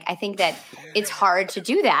it. And like, I think that it's hard to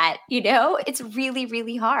do that, it's really,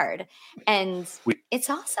 really hard. And it's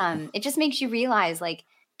awesome. It just makes you realize like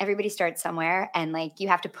everybody starts somewhere and like you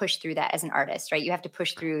have to push through that as an artist, right? You have to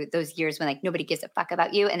push through those years when like nobody gives a fuck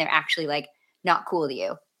about you and they're actually like not cool to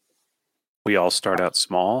you. We all start out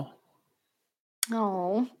small.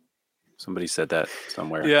 Oh. Somebody said that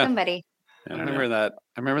somewhere. Yeah. Somebody. I remember that.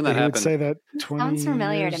 I remember that He happened. would say that 20 Sounds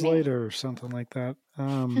familiar years to me. later or something like that.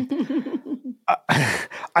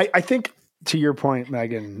 I think to your point,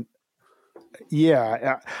 Megan,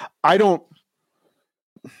 I don't.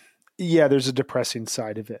 Yeah, there's a depressing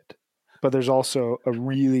side of it, but there's also a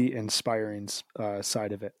really inspiring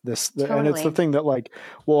side of it. And it's the thing that like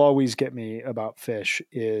will always get me about Phish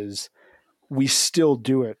is we still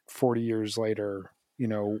do it 40 years later,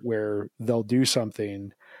 where they'll do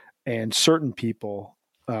something and certain people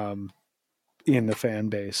in the fan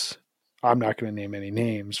base, I'm not going to name any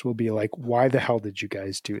names, will be like, why the hell did you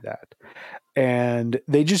guys do that? And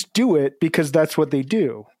they just do it because that's what they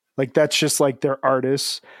do. Like, that's just like they're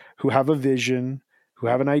artists who have a vision, who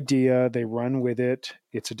have an idea, they run with it.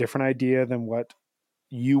 It's a different idea than what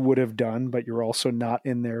you would have done, but you're also not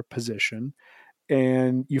in their position.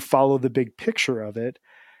 And you follow the big picture of it.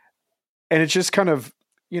 And it's just kind of,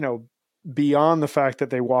 beyond the fact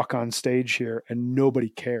that they walk on stage here and nobody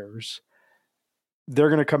cares. They're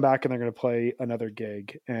going to come back and they're going to play another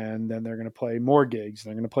gig, and then they're going to play more gigs.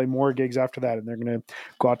 They're going to play more gigs after that. And they're going to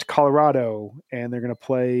go out to Colorado and they're going to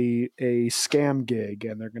play a Scam gig,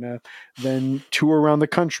 and they're going to then tour around the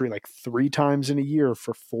country like 3 times in a year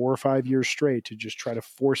for 4 or 5 years straight to just try to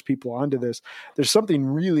force people onto this. There's something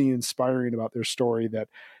really inspiring about their story that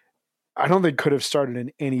I don't think could have started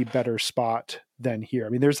in any better spot than here. I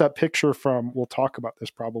mean, there's that picture from, we'll talk about this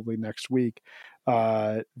probably next week,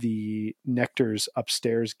 the Nectar's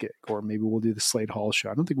Upstairs gig, or maybe we'll do the Slade Hall show.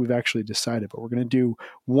 I don't think we've actually decided, but we're going to do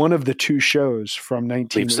one of the 2 shows from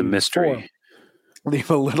 1984. Leave some mystery. Leave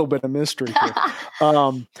a little bit of mystery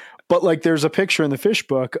here. But like, there's a picture in the Phish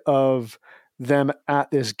book of them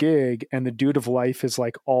at this gig, and the Dude of Life is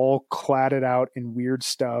like all cladded out in weird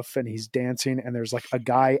stuff, and he's dancing, and there's like a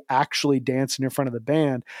guy actually dancing in front of the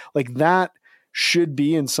band. Like, that should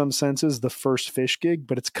be in some senses the first Phish gig,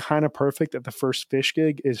 but it's kind of perfect that the first Phish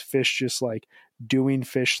gig is Phish just like doing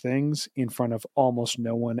Phish things in front of almost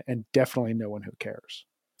no one, and definitely no one who cares.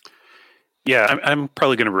 Yeah, I'm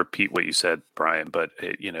probably going to repeat what you said, Brian, but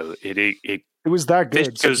it was that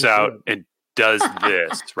good. Phish goes out and does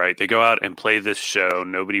this, right? They go out and play this show.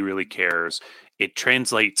 Nobody really cares. It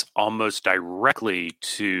translates almost directly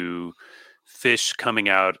to Phish coming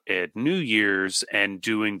out at New Year's and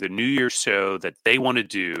doing the New Year's show that they want to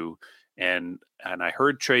do. And I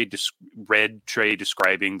heard read Trey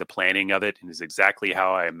describing the planning of it, and is exactly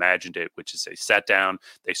how I imagined it, which is they sat down,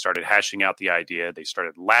 they started hashing out the idea, they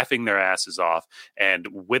started laughing their asses off, and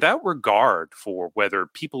without regard for whether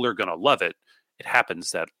people are going to love it, it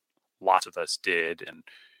happens that lots of us did, and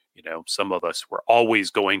some of us were always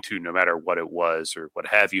going to, no matter what it was or what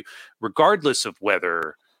have you, regardless of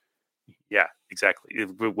whether,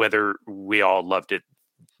 whether we all loved it.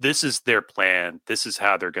 This is their plan. This is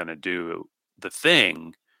how they're going to do the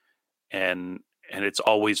thing, and it's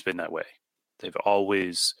always been that way. They've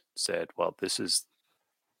always said, well, this is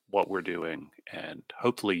what we're doing, and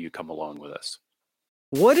hopefully you come along with us.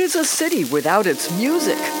 What is a city without its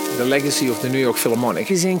music? The legacy of the New York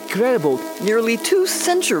Philharmonic is incredible. Nearly 2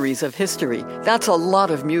 centuries of history. That's a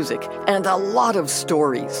lot of music and a lot of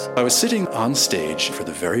stories. I was sitting on stage for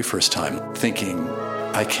the very first time thinking,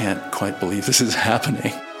 I can't quite believe this is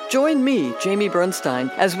happening. Join me, Jamie Bernstein,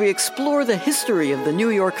 as we explore the history of the New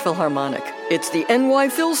York Philharmonic. It's the NY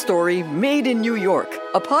Phil story made in New York,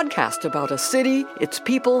 a podcast about a city, its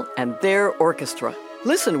people, and their orchestra.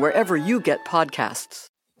 Listen wherever you get podcasts.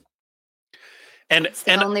 And it's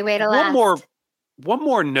the only way to last. One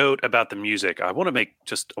more note about the music. I want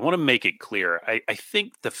to make it clear. I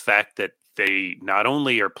think the fact that they not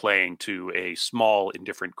only are playing to a small,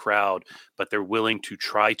 indifferent crowd, but they're willing to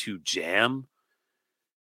try to jam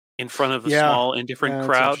in front of a small, indifferent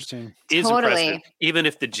crowd is impressive. Even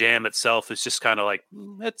if the jam itself is just kind of like,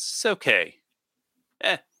 that's okay.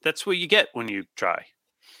 That's what you get when you try.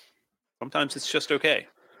 Sometimes it's just okay.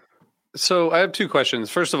 So I have 2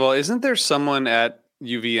 questions. First of all, isn't there someone at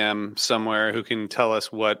UVM somewhere who can tell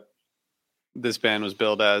us what this band was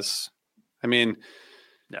billed as? I mean,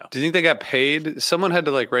 no. Do you think they got paid? Someone had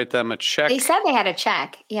to like write them a check. They said they had a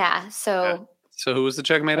check. Yeah. So who was the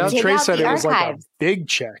check made out? Trey said it was like a big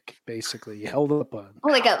check, basically. He held up on. Oh,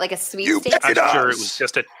 like a sweepstakes. I'm sure it was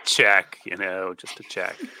just a check, just a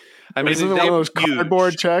check. I mean, isn't it one of those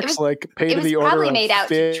cardboard checks like pay to the order? It was probably of made out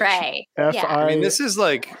Fish, to Trey. F-I- Yeah. I mean, this is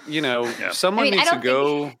like, someone needs to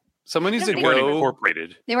go. Someone needs to They weren't go.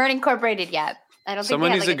 incorporated. They weren't incorporated yet. I don't think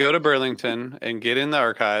Someone they needs had, to go to Burlington and get in the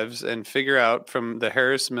archives and figure out from the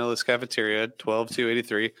Harris Millis cafeteria,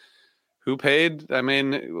 12283, who paid. I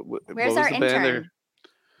mean, what Where's was our the band intern? there?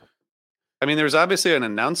 I mean, there was obviously an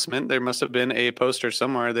announcement. There must have been a poster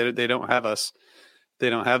somewhere. They don't have us. They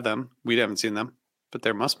don't have them. We haven't seen them, but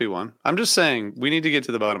there must be one. I'm just saying we need to get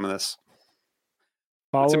to the bottom of this.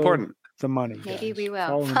 It's important. The money. Maybe guys. we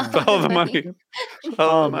will. Follow the money.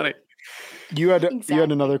 Follow the money. You had Exactly.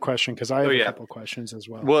 another question because I have yeah. a couple questions as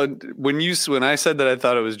well. Well, when I said that I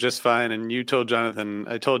thought it was just fine, and you told Jonathan,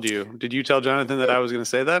 I told you. Did you tell Jonathan that I was going to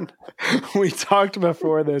say that? We talked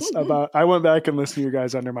before this about. I went back and listened to you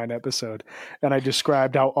guys Undermine episode, and I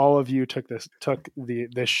described how all of you took this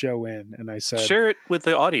show in, and I said, Share it with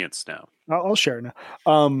the audience now. I'll share it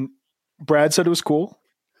now. Brad said it was cool.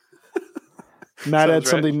 Matt had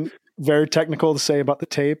something very technical to say about the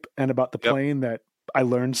tape and about the plane that I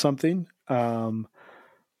learned something.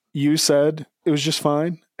 You said it was just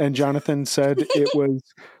fine. And Jonathan said it was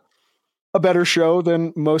a better show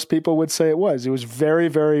than most people would say it was. It was very,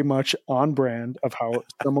 very much on brand of how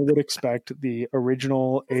someone would expect the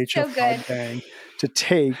original HF Bang to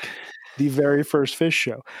take the very first Fish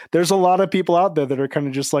show. There's a lot of people out there that are kind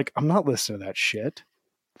of just like, I'm not listening to that shit.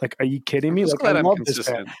 Like, are you kidding me? Like, I love this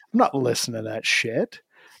band. I'm not listening to that shit.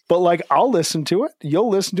 But like, I'll listen to it. You'll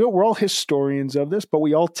listen to it. We're all historians of this, but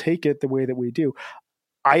we all take it the way that we do.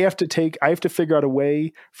 I have to figure out a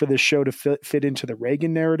way for this show to fit into the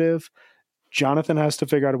Reagan narrative. Jonathan has to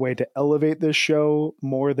figure out a way to elevate this show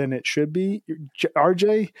more than it should be.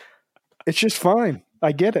 RJ, it's just fine.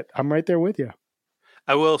 I get it. I'm right there with you.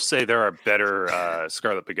 I will say there are better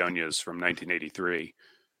Scarlet Begonias from 1983.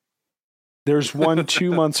 There's one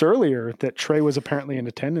 2 months earlier that Trey was apparently in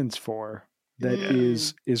attendance for. That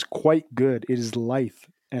is quite good. It is lithe,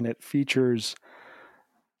 and it features.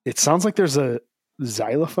 It sounds like there's a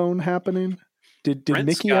xylophone happening. Did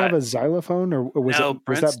Mickey have a xylophone, or was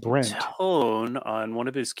that Brent? Tone on one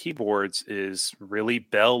of his keyboards is really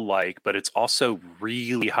bell-like, but it's also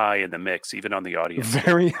really high in the mix, even on the audience.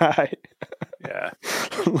 Very high. Yeah,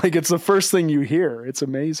 like it's the first thing you hear. It's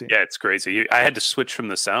amazing. Yeah, it's crazy. I had to switch from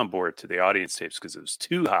the soundboard to the audience tapes because it was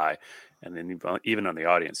too high. And then even on the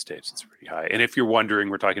audience tapes, it's pretty high. And if you're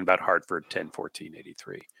wondering, we're talking about Hartford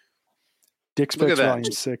 10-14-83. Dick's Picks Volume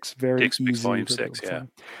 6. Very Dick's Picks easy. Volume 6, yeah.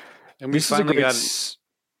 And we finally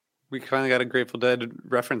got a Grateful Dead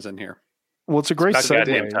reference in here. Well, it's a great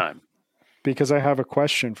segue. Time. Because I have a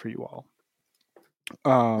question for you all.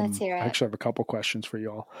 Let's hear it. I actually have a couple questions for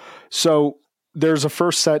you all. So there's a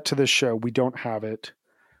first set to this show. We don't have it.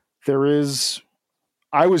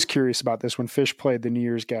 I was curious about this when Fish played the New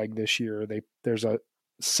Year's gag this year. There's a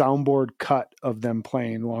soundboard cut of them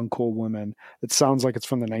playing Long Cool Women that sounds like it's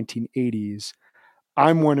from the 1980s.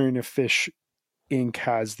 I'm wondering if Fish Inc.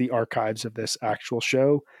 has the archives of this actual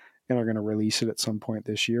show and are going to release it at some point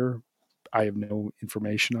this year. I have no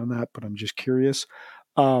information on that, but I'm just curious.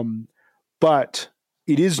 But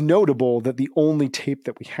it is notable that the only tape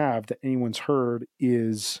that we have that anyone's heard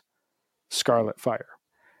is Scarlet Fire.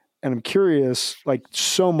 And I'm curious, like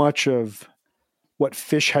so much of what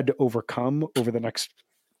Fish had to overcome over the next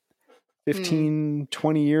 15,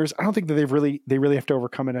 20 years, I don't think that they really have to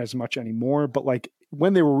overcome it as much anymore. But like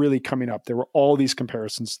when they were really coming up, there were all these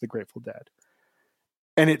comparisons to the Grateful Dead.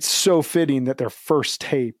 And it's so fitting that their first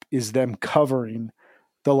tape is them covering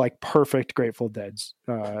the like perfect Grateful Dead's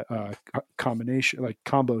combination, like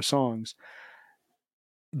combo songs.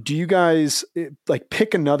 Do you guys like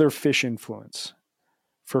pick another Fish influence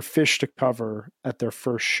for Fish to cover at their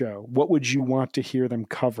first show? What would you want to hear them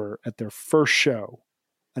cover at their first show?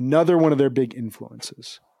 Another one of their big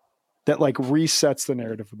influences that like resets the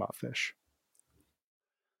narrative about Fish.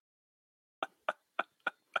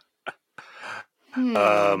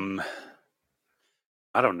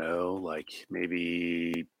 I don't know, like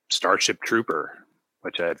maybe Starship Trooper,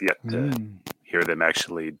 which I have yet to hear them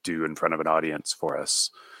actually do in front of an audience for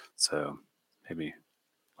us. So maybe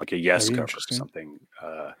like a Yes cover or something,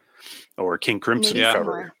 or King Crimson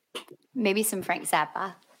cover. Maybe some Frank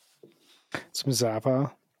Zappa. Some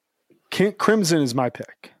Zappa. Crimson is my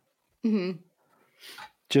pick. Mm-hmm.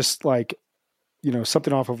 Just like,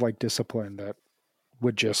 something off of like Discipline that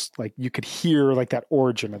would just like, you could hear like that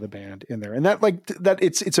origin of the band in there. And that like that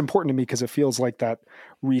it's important to me because it feels like that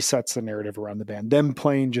resets the narrative around the band. Them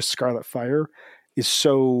playing just Scarlet Fire is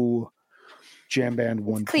so Jam Band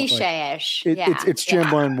 1. Cliche-ish. It's Jam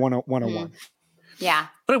Band 101. Yeah.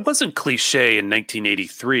 But it wasn't cliche in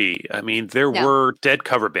 1983. I mean, there were Dead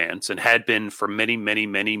cover bands and had been for many, many,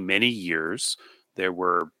 many, many years. There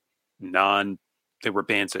were bands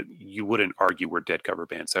that you wouldn't argue were Dead cover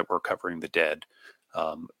bands that were covering the Dead,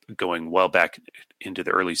 going well back into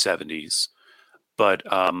the early 70s. But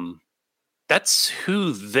that's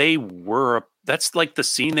who they were. That's like the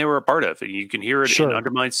scene they were a part of. You can hear it in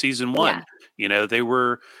Undermine season 1. Yeah. You know, they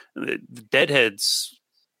were the Deadheads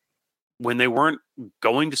when they weren't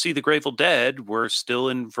going to see the Grateful Dead, were still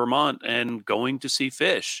in Vermont and going to see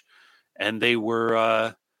Phish. And they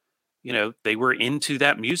were, they were into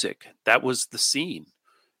that music. That was the scene.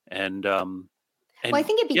 And well, I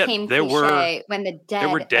think it became cliche when the Dead. There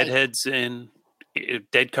were Deadheads in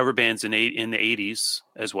Dead cover bands in the 80s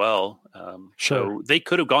as well. So they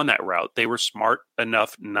could have gone that route. They were smart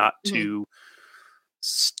enough not to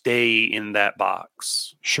stay in that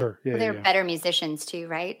box. Sure. Yeah, they're better musicians too,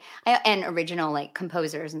 right? And original like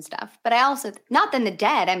composers and stuff. But I also, not than the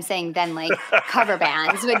Dead, I'm saying then like cover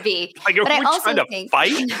bands would be. Like, but I also think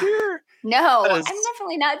fight here? No, I'm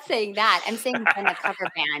definitely not saying that. I'm saying then a cover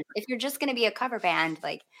band. If you're just going to be a cover band,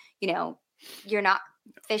 like, you're not.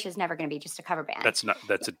 Phish is never going to be just a cover band. That's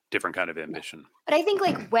a different kind of ambition. But I think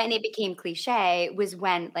like when it became cliche was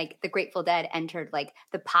when like the Grateful Dead entered like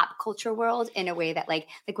the pop culture world in a way that like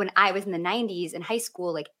when I was in the 90s in high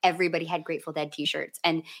school, like everybody had Grateful Dead t-shirts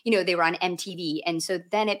and, they were on MTV. And so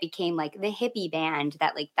then it became like the hippie band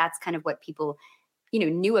that like, that's kind of what people,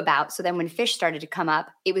 knew about. So then when Phish started to come up,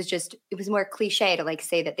 it was more cliche to like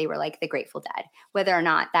say that they were like the Grateful Dead, whether or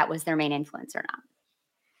not that was their main influence or not.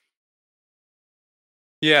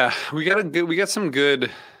 Yeah, we got some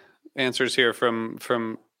good answers here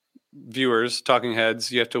from viewers. Talking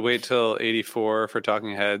Heads. You have to wait till 84 for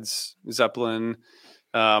Talking Heads. Zeppelin,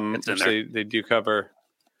 which they do cover,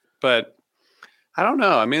 but I don't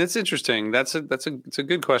know. I mean, it's interesting. It's a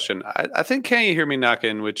good question. I think Can You Hear Me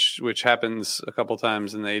Knockin', which happens a couple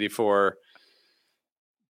times in the 84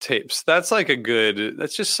 tapes. That's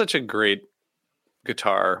just such a great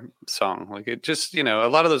guitar song. Like it just, a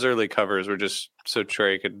lot of those early covers were just so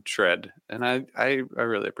Trey could shred. And I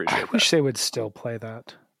really appreciate that. I wish they would still play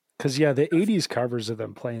that. Because the 80s covers of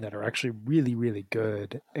them playing that are actually really, really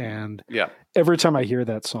good. And every time I hear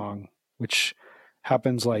that song, which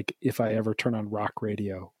happens like if I ever turn on rock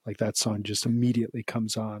radio, like that song just immediately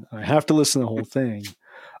comes on. I have to listen to the whole thing.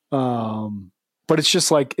 But it's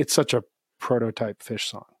just like, it's such a prototype Phish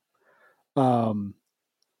song.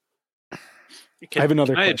 I have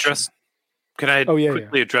another question. Can I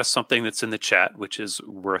quickly address something that's in the chat, which is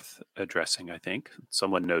worth addressing, I think?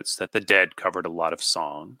 Someone notes that the Dead covered a lot of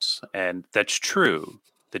songs, and that's true.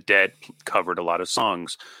 The Dead covered a lot of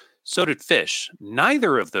songs. So did Phish.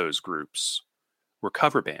 Neither of those groups were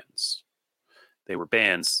cover bands. They were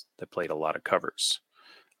bands that played a lot of covers.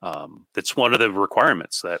 That's one of the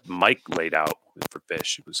requirements that Mike laid out for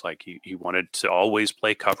Phish. It was like he wanted to always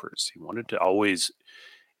play covers. He wanted to always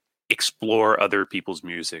explore other people's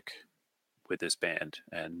music with this band,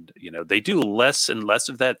 and they do less and less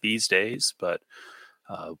of that these days, but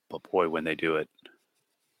boy, when they do it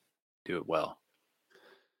well.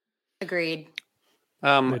 Agreed.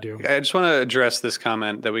 They do. I just want to address this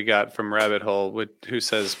comment that we got from Rabbit Hole, who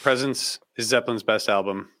says Presence is Zeppelin's best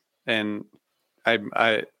album, and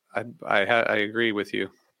I agree with you,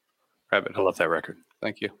 Rabbit Hole. I love that record.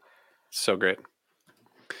 Thank you. So great.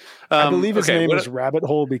 I believe his name is Rabbit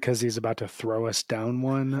Hole because he's about to throw us down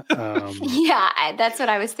one. Yeah, that's what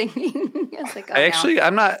I was thinking. I was like,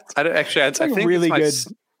 I'm not. I think really good. It's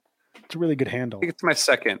a really good handle. I think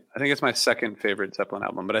it's my second favorite Zeppelin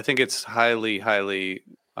album, but I think it's highly, highly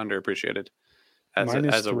underappreciated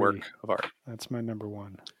as a work of art. That's my number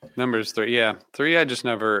one. Number's 3. Yeah, 3. It just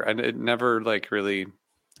never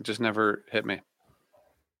hit me.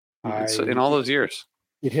 In all those years,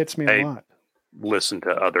 it hits me a lot. Listen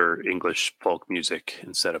to other English folk music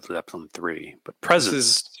instead of Zeppelin 3, but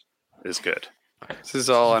Presence is good. This is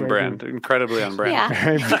all on brand, incredibly on brand.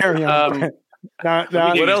 Yeah. Very on brand.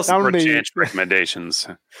 What else? Recommendations.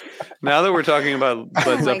 Now that we're talking about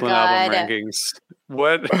Led Zeppelin album rankings,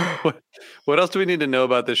 what else do we need to know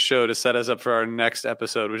about this show to set us up for our next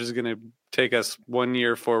episode, which is going to take us 1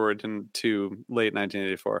 year forward into late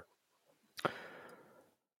 1984?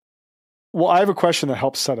 Well, I have a question that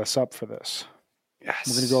helps set us up for this. Yes.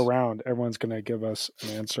 We're going to go around. Everyone's going to give us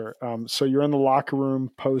an answer. So you're in the locker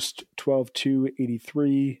room post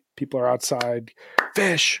 12/2/83. People are outside.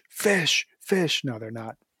 Phish, Phish, Phish. No, they're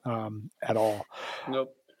not at all.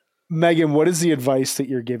 Nope. Megan, what is the advice that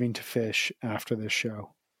you're giving to Phish after this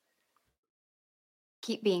show?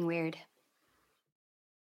 Keep being weird.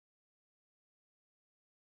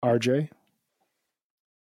 RJ?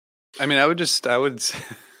 I mean, I would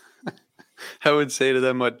I would say to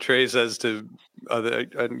them what Trey says to other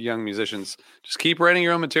young musicians: just keep writing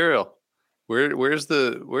your own material. Where's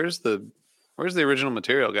the original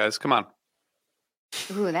material, guys? Come on.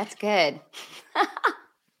 Ooh, that's good.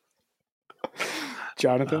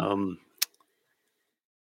 Jonathan?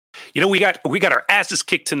 We got our asses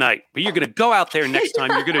kicked tonight, but you're going to go out there next time.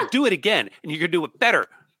 You're going to do it again, and you're going to do it better.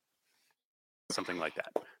 Something like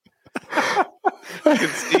that. I can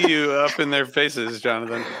see you up in their faces,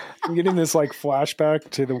 Jonathan. I'm getting this like flashback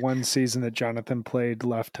to the one season that Jonathan played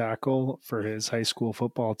left tackle for his high school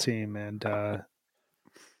football team, and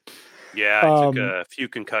yeah, I took a few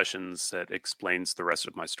concussions. That explains the rest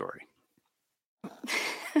of my story.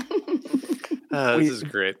 This is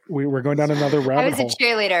great. We're going down another rabbit hole. I was a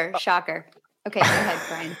cheerleader. Shocker. Okay, go ahead,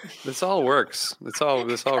 Brian. This all works. This all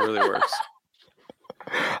really works.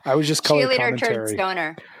 I was just color cheerleader commentary. turned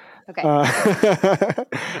stoner. Okay.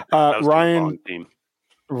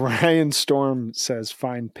 Ryan Storm says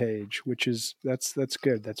find page, which is that's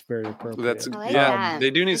good. That's very appropriate.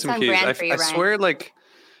 They do need some keys. I swear, like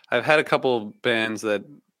I've had a couple bands that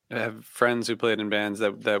have friends who played in bands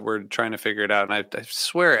that were trying to figure it out, and I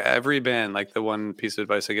swear every band, like the one piece of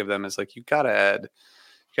advice I give them is like you gotta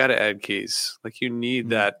add keys. Like you need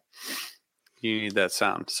that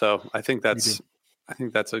sound. So I think that's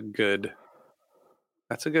a good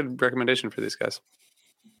recommendation for these guys.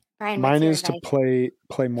 Brian, mine is to play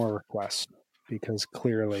more requests because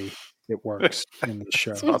clearly it works in the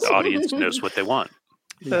show. The audience knows what they want.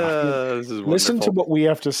 This is listen to what we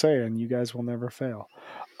have to say, and you guys will never fail.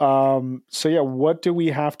 So yeah, what do we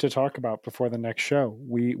have to talk about before the next show?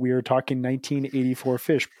 We are talking 1984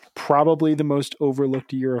 Phish, probably the most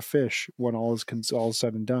overlooked year of Phish when all is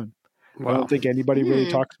said and done. Wow. I don't think anybody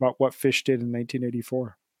really talks about what Phish did in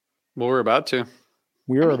 1984. Well, we're about to.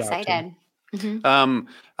 I'm excited. Mm-hmm.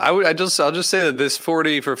 I'll just say that this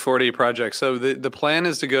 40 for 40 project. So the plan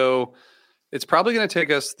is to go. It's probably going to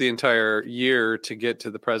take us the entire year to get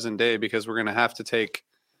to the present day because we're going to have to take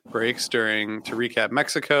breaks to recap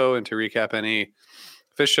Mexico and to recap any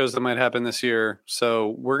Phish shows that might happen this year.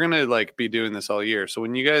 So we're going to be doing this all year. So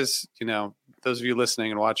when you guys, those of you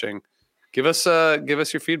listening and watching, give us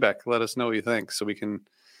your feedback. Let us know what you think so we can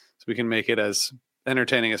make it as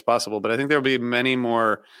entertaining as possible. But I think there'll be many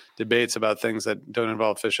more debates about things that don't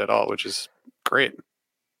involve Phish at all, which is great.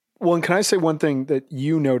 Well, and can I say one thing that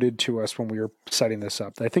you noted to us when we were setting this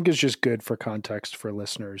up that I think is just good for context for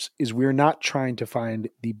listeners is we're not trying to find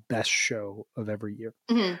the best show of every year.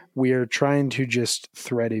 Mm-hmm. We are trying to just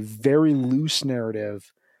thread a very loose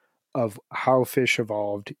narrative of how Phish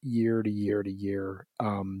evolved year to year to year.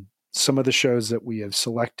 Some of the shows that we have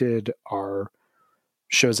selected are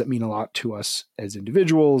shows that mean a lot to us as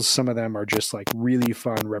individuals. Some of them are just like really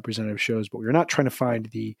fun representative shows, but we're not trying to find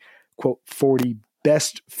the quote 40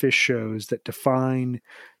 best Phish shows that define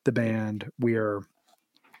the band. We are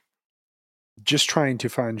just trying to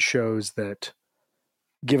find shows that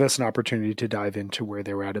give us an opportunity to dive into where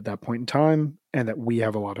they were at that point in time and that we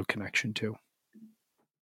have a lot of connection to.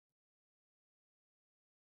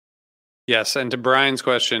 Yes. And to Brian's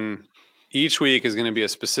question, each week is going to be a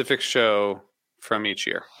specific show from each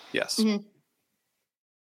year. Yes. Mm-hmm.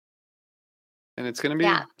 And it's going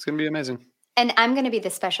to be amazing. And I'm going to be the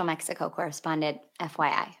special Mexico correspondent,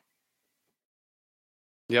 FYI.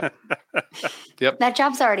 Yep. Yep. That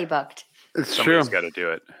job's already booked. Somebody's got to do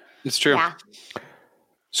it. It's true. Yeah.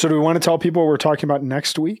 So do we want to tell people what we're talking about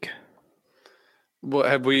next week? Well,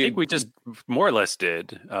 I think we just more or less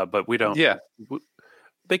did, but we don't. Yeah.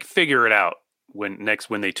 They can figure it out when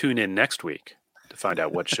they tune in next week to find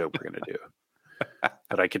out what show we're going to do.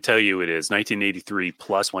 But I can tell you it is 1983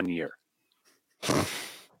 plus 1 year.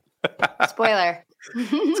 Spoiler.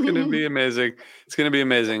 It's going to be amazing. It's going to be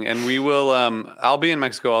amazing. And we will, I'll be in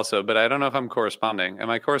Mexico also, but I don't know if I'm corresponding. Am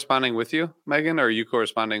I corresponding with you, Megan, or are you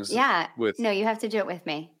corresponding with? No, you have to do it with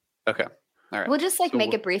me. Okay. All right. We'll just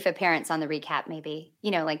make a brief appearance on the recap, maybe,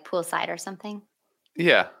 like poolside or something.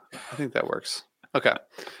 Yeah, I think that works. Okay.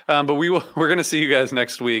 But we're going to see you guys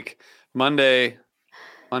next week, Monday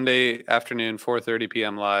afternoon, 4:30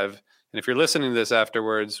 p.m. live. And if you're listening to this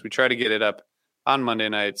afterwards, we try to get it up on Monday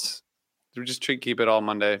nights. We just keep it all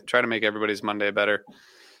Monday. Try to make everybody's Monday better.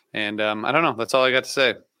 And I don't know. That's all I got to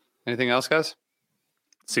say. Anything else, guys?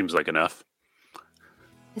 Seems like enough.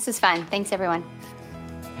 This is fun. Thanks, everyone.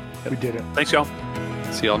 We did it. Thanks, y'all.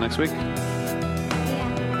 See y'all next week.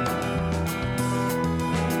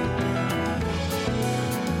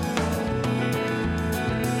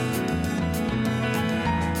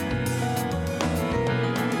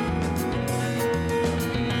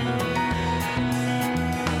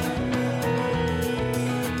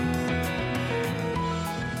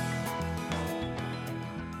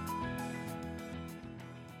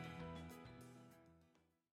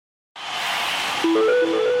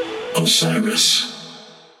 Osiris.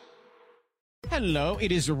 Hello,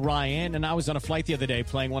 it is Ryan, and I was on a flight the other day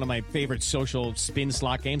playing one of my favorite social spin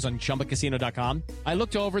slot games on ChumbaCasino.com. I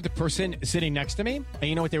looked over at the person sitting next to me, and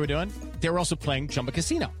you know what they were doing? They were also playing Chumba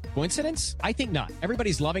Casino. Coincidence? I think not.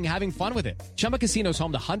 Everybody's loving having fun with it. Chumba Casino is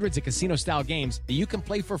home to hundreds of casino-style games that you can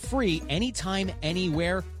play for free anytime,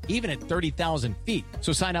 anywhere, even at 30,000 feet.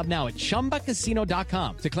 So sign up now at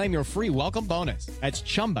ChumbaCasino.com to claim your free welcome bonus. That's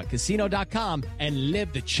ChumbaCasino.com and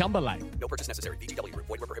live the Chumba life. No purchase necessary. VGW. Void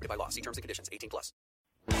where prohibited by law. See terms and conditions. 18+.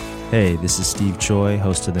 Hey, this is Steve Choi,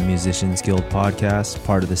 host of the Musicians Guild podcast,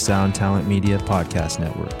 part of the Sound Talent Media podcast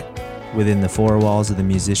network. Within the four walls of the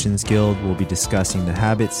Musicians Guild, we'll be discussing the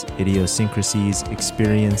habits, idiosyncrasies,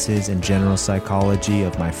 experiences, and general psychology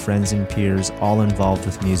of my friends and peers, all involved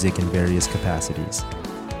with music in various capacities.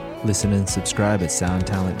 Listen and subscribe at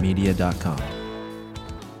soundtalentmedia.com.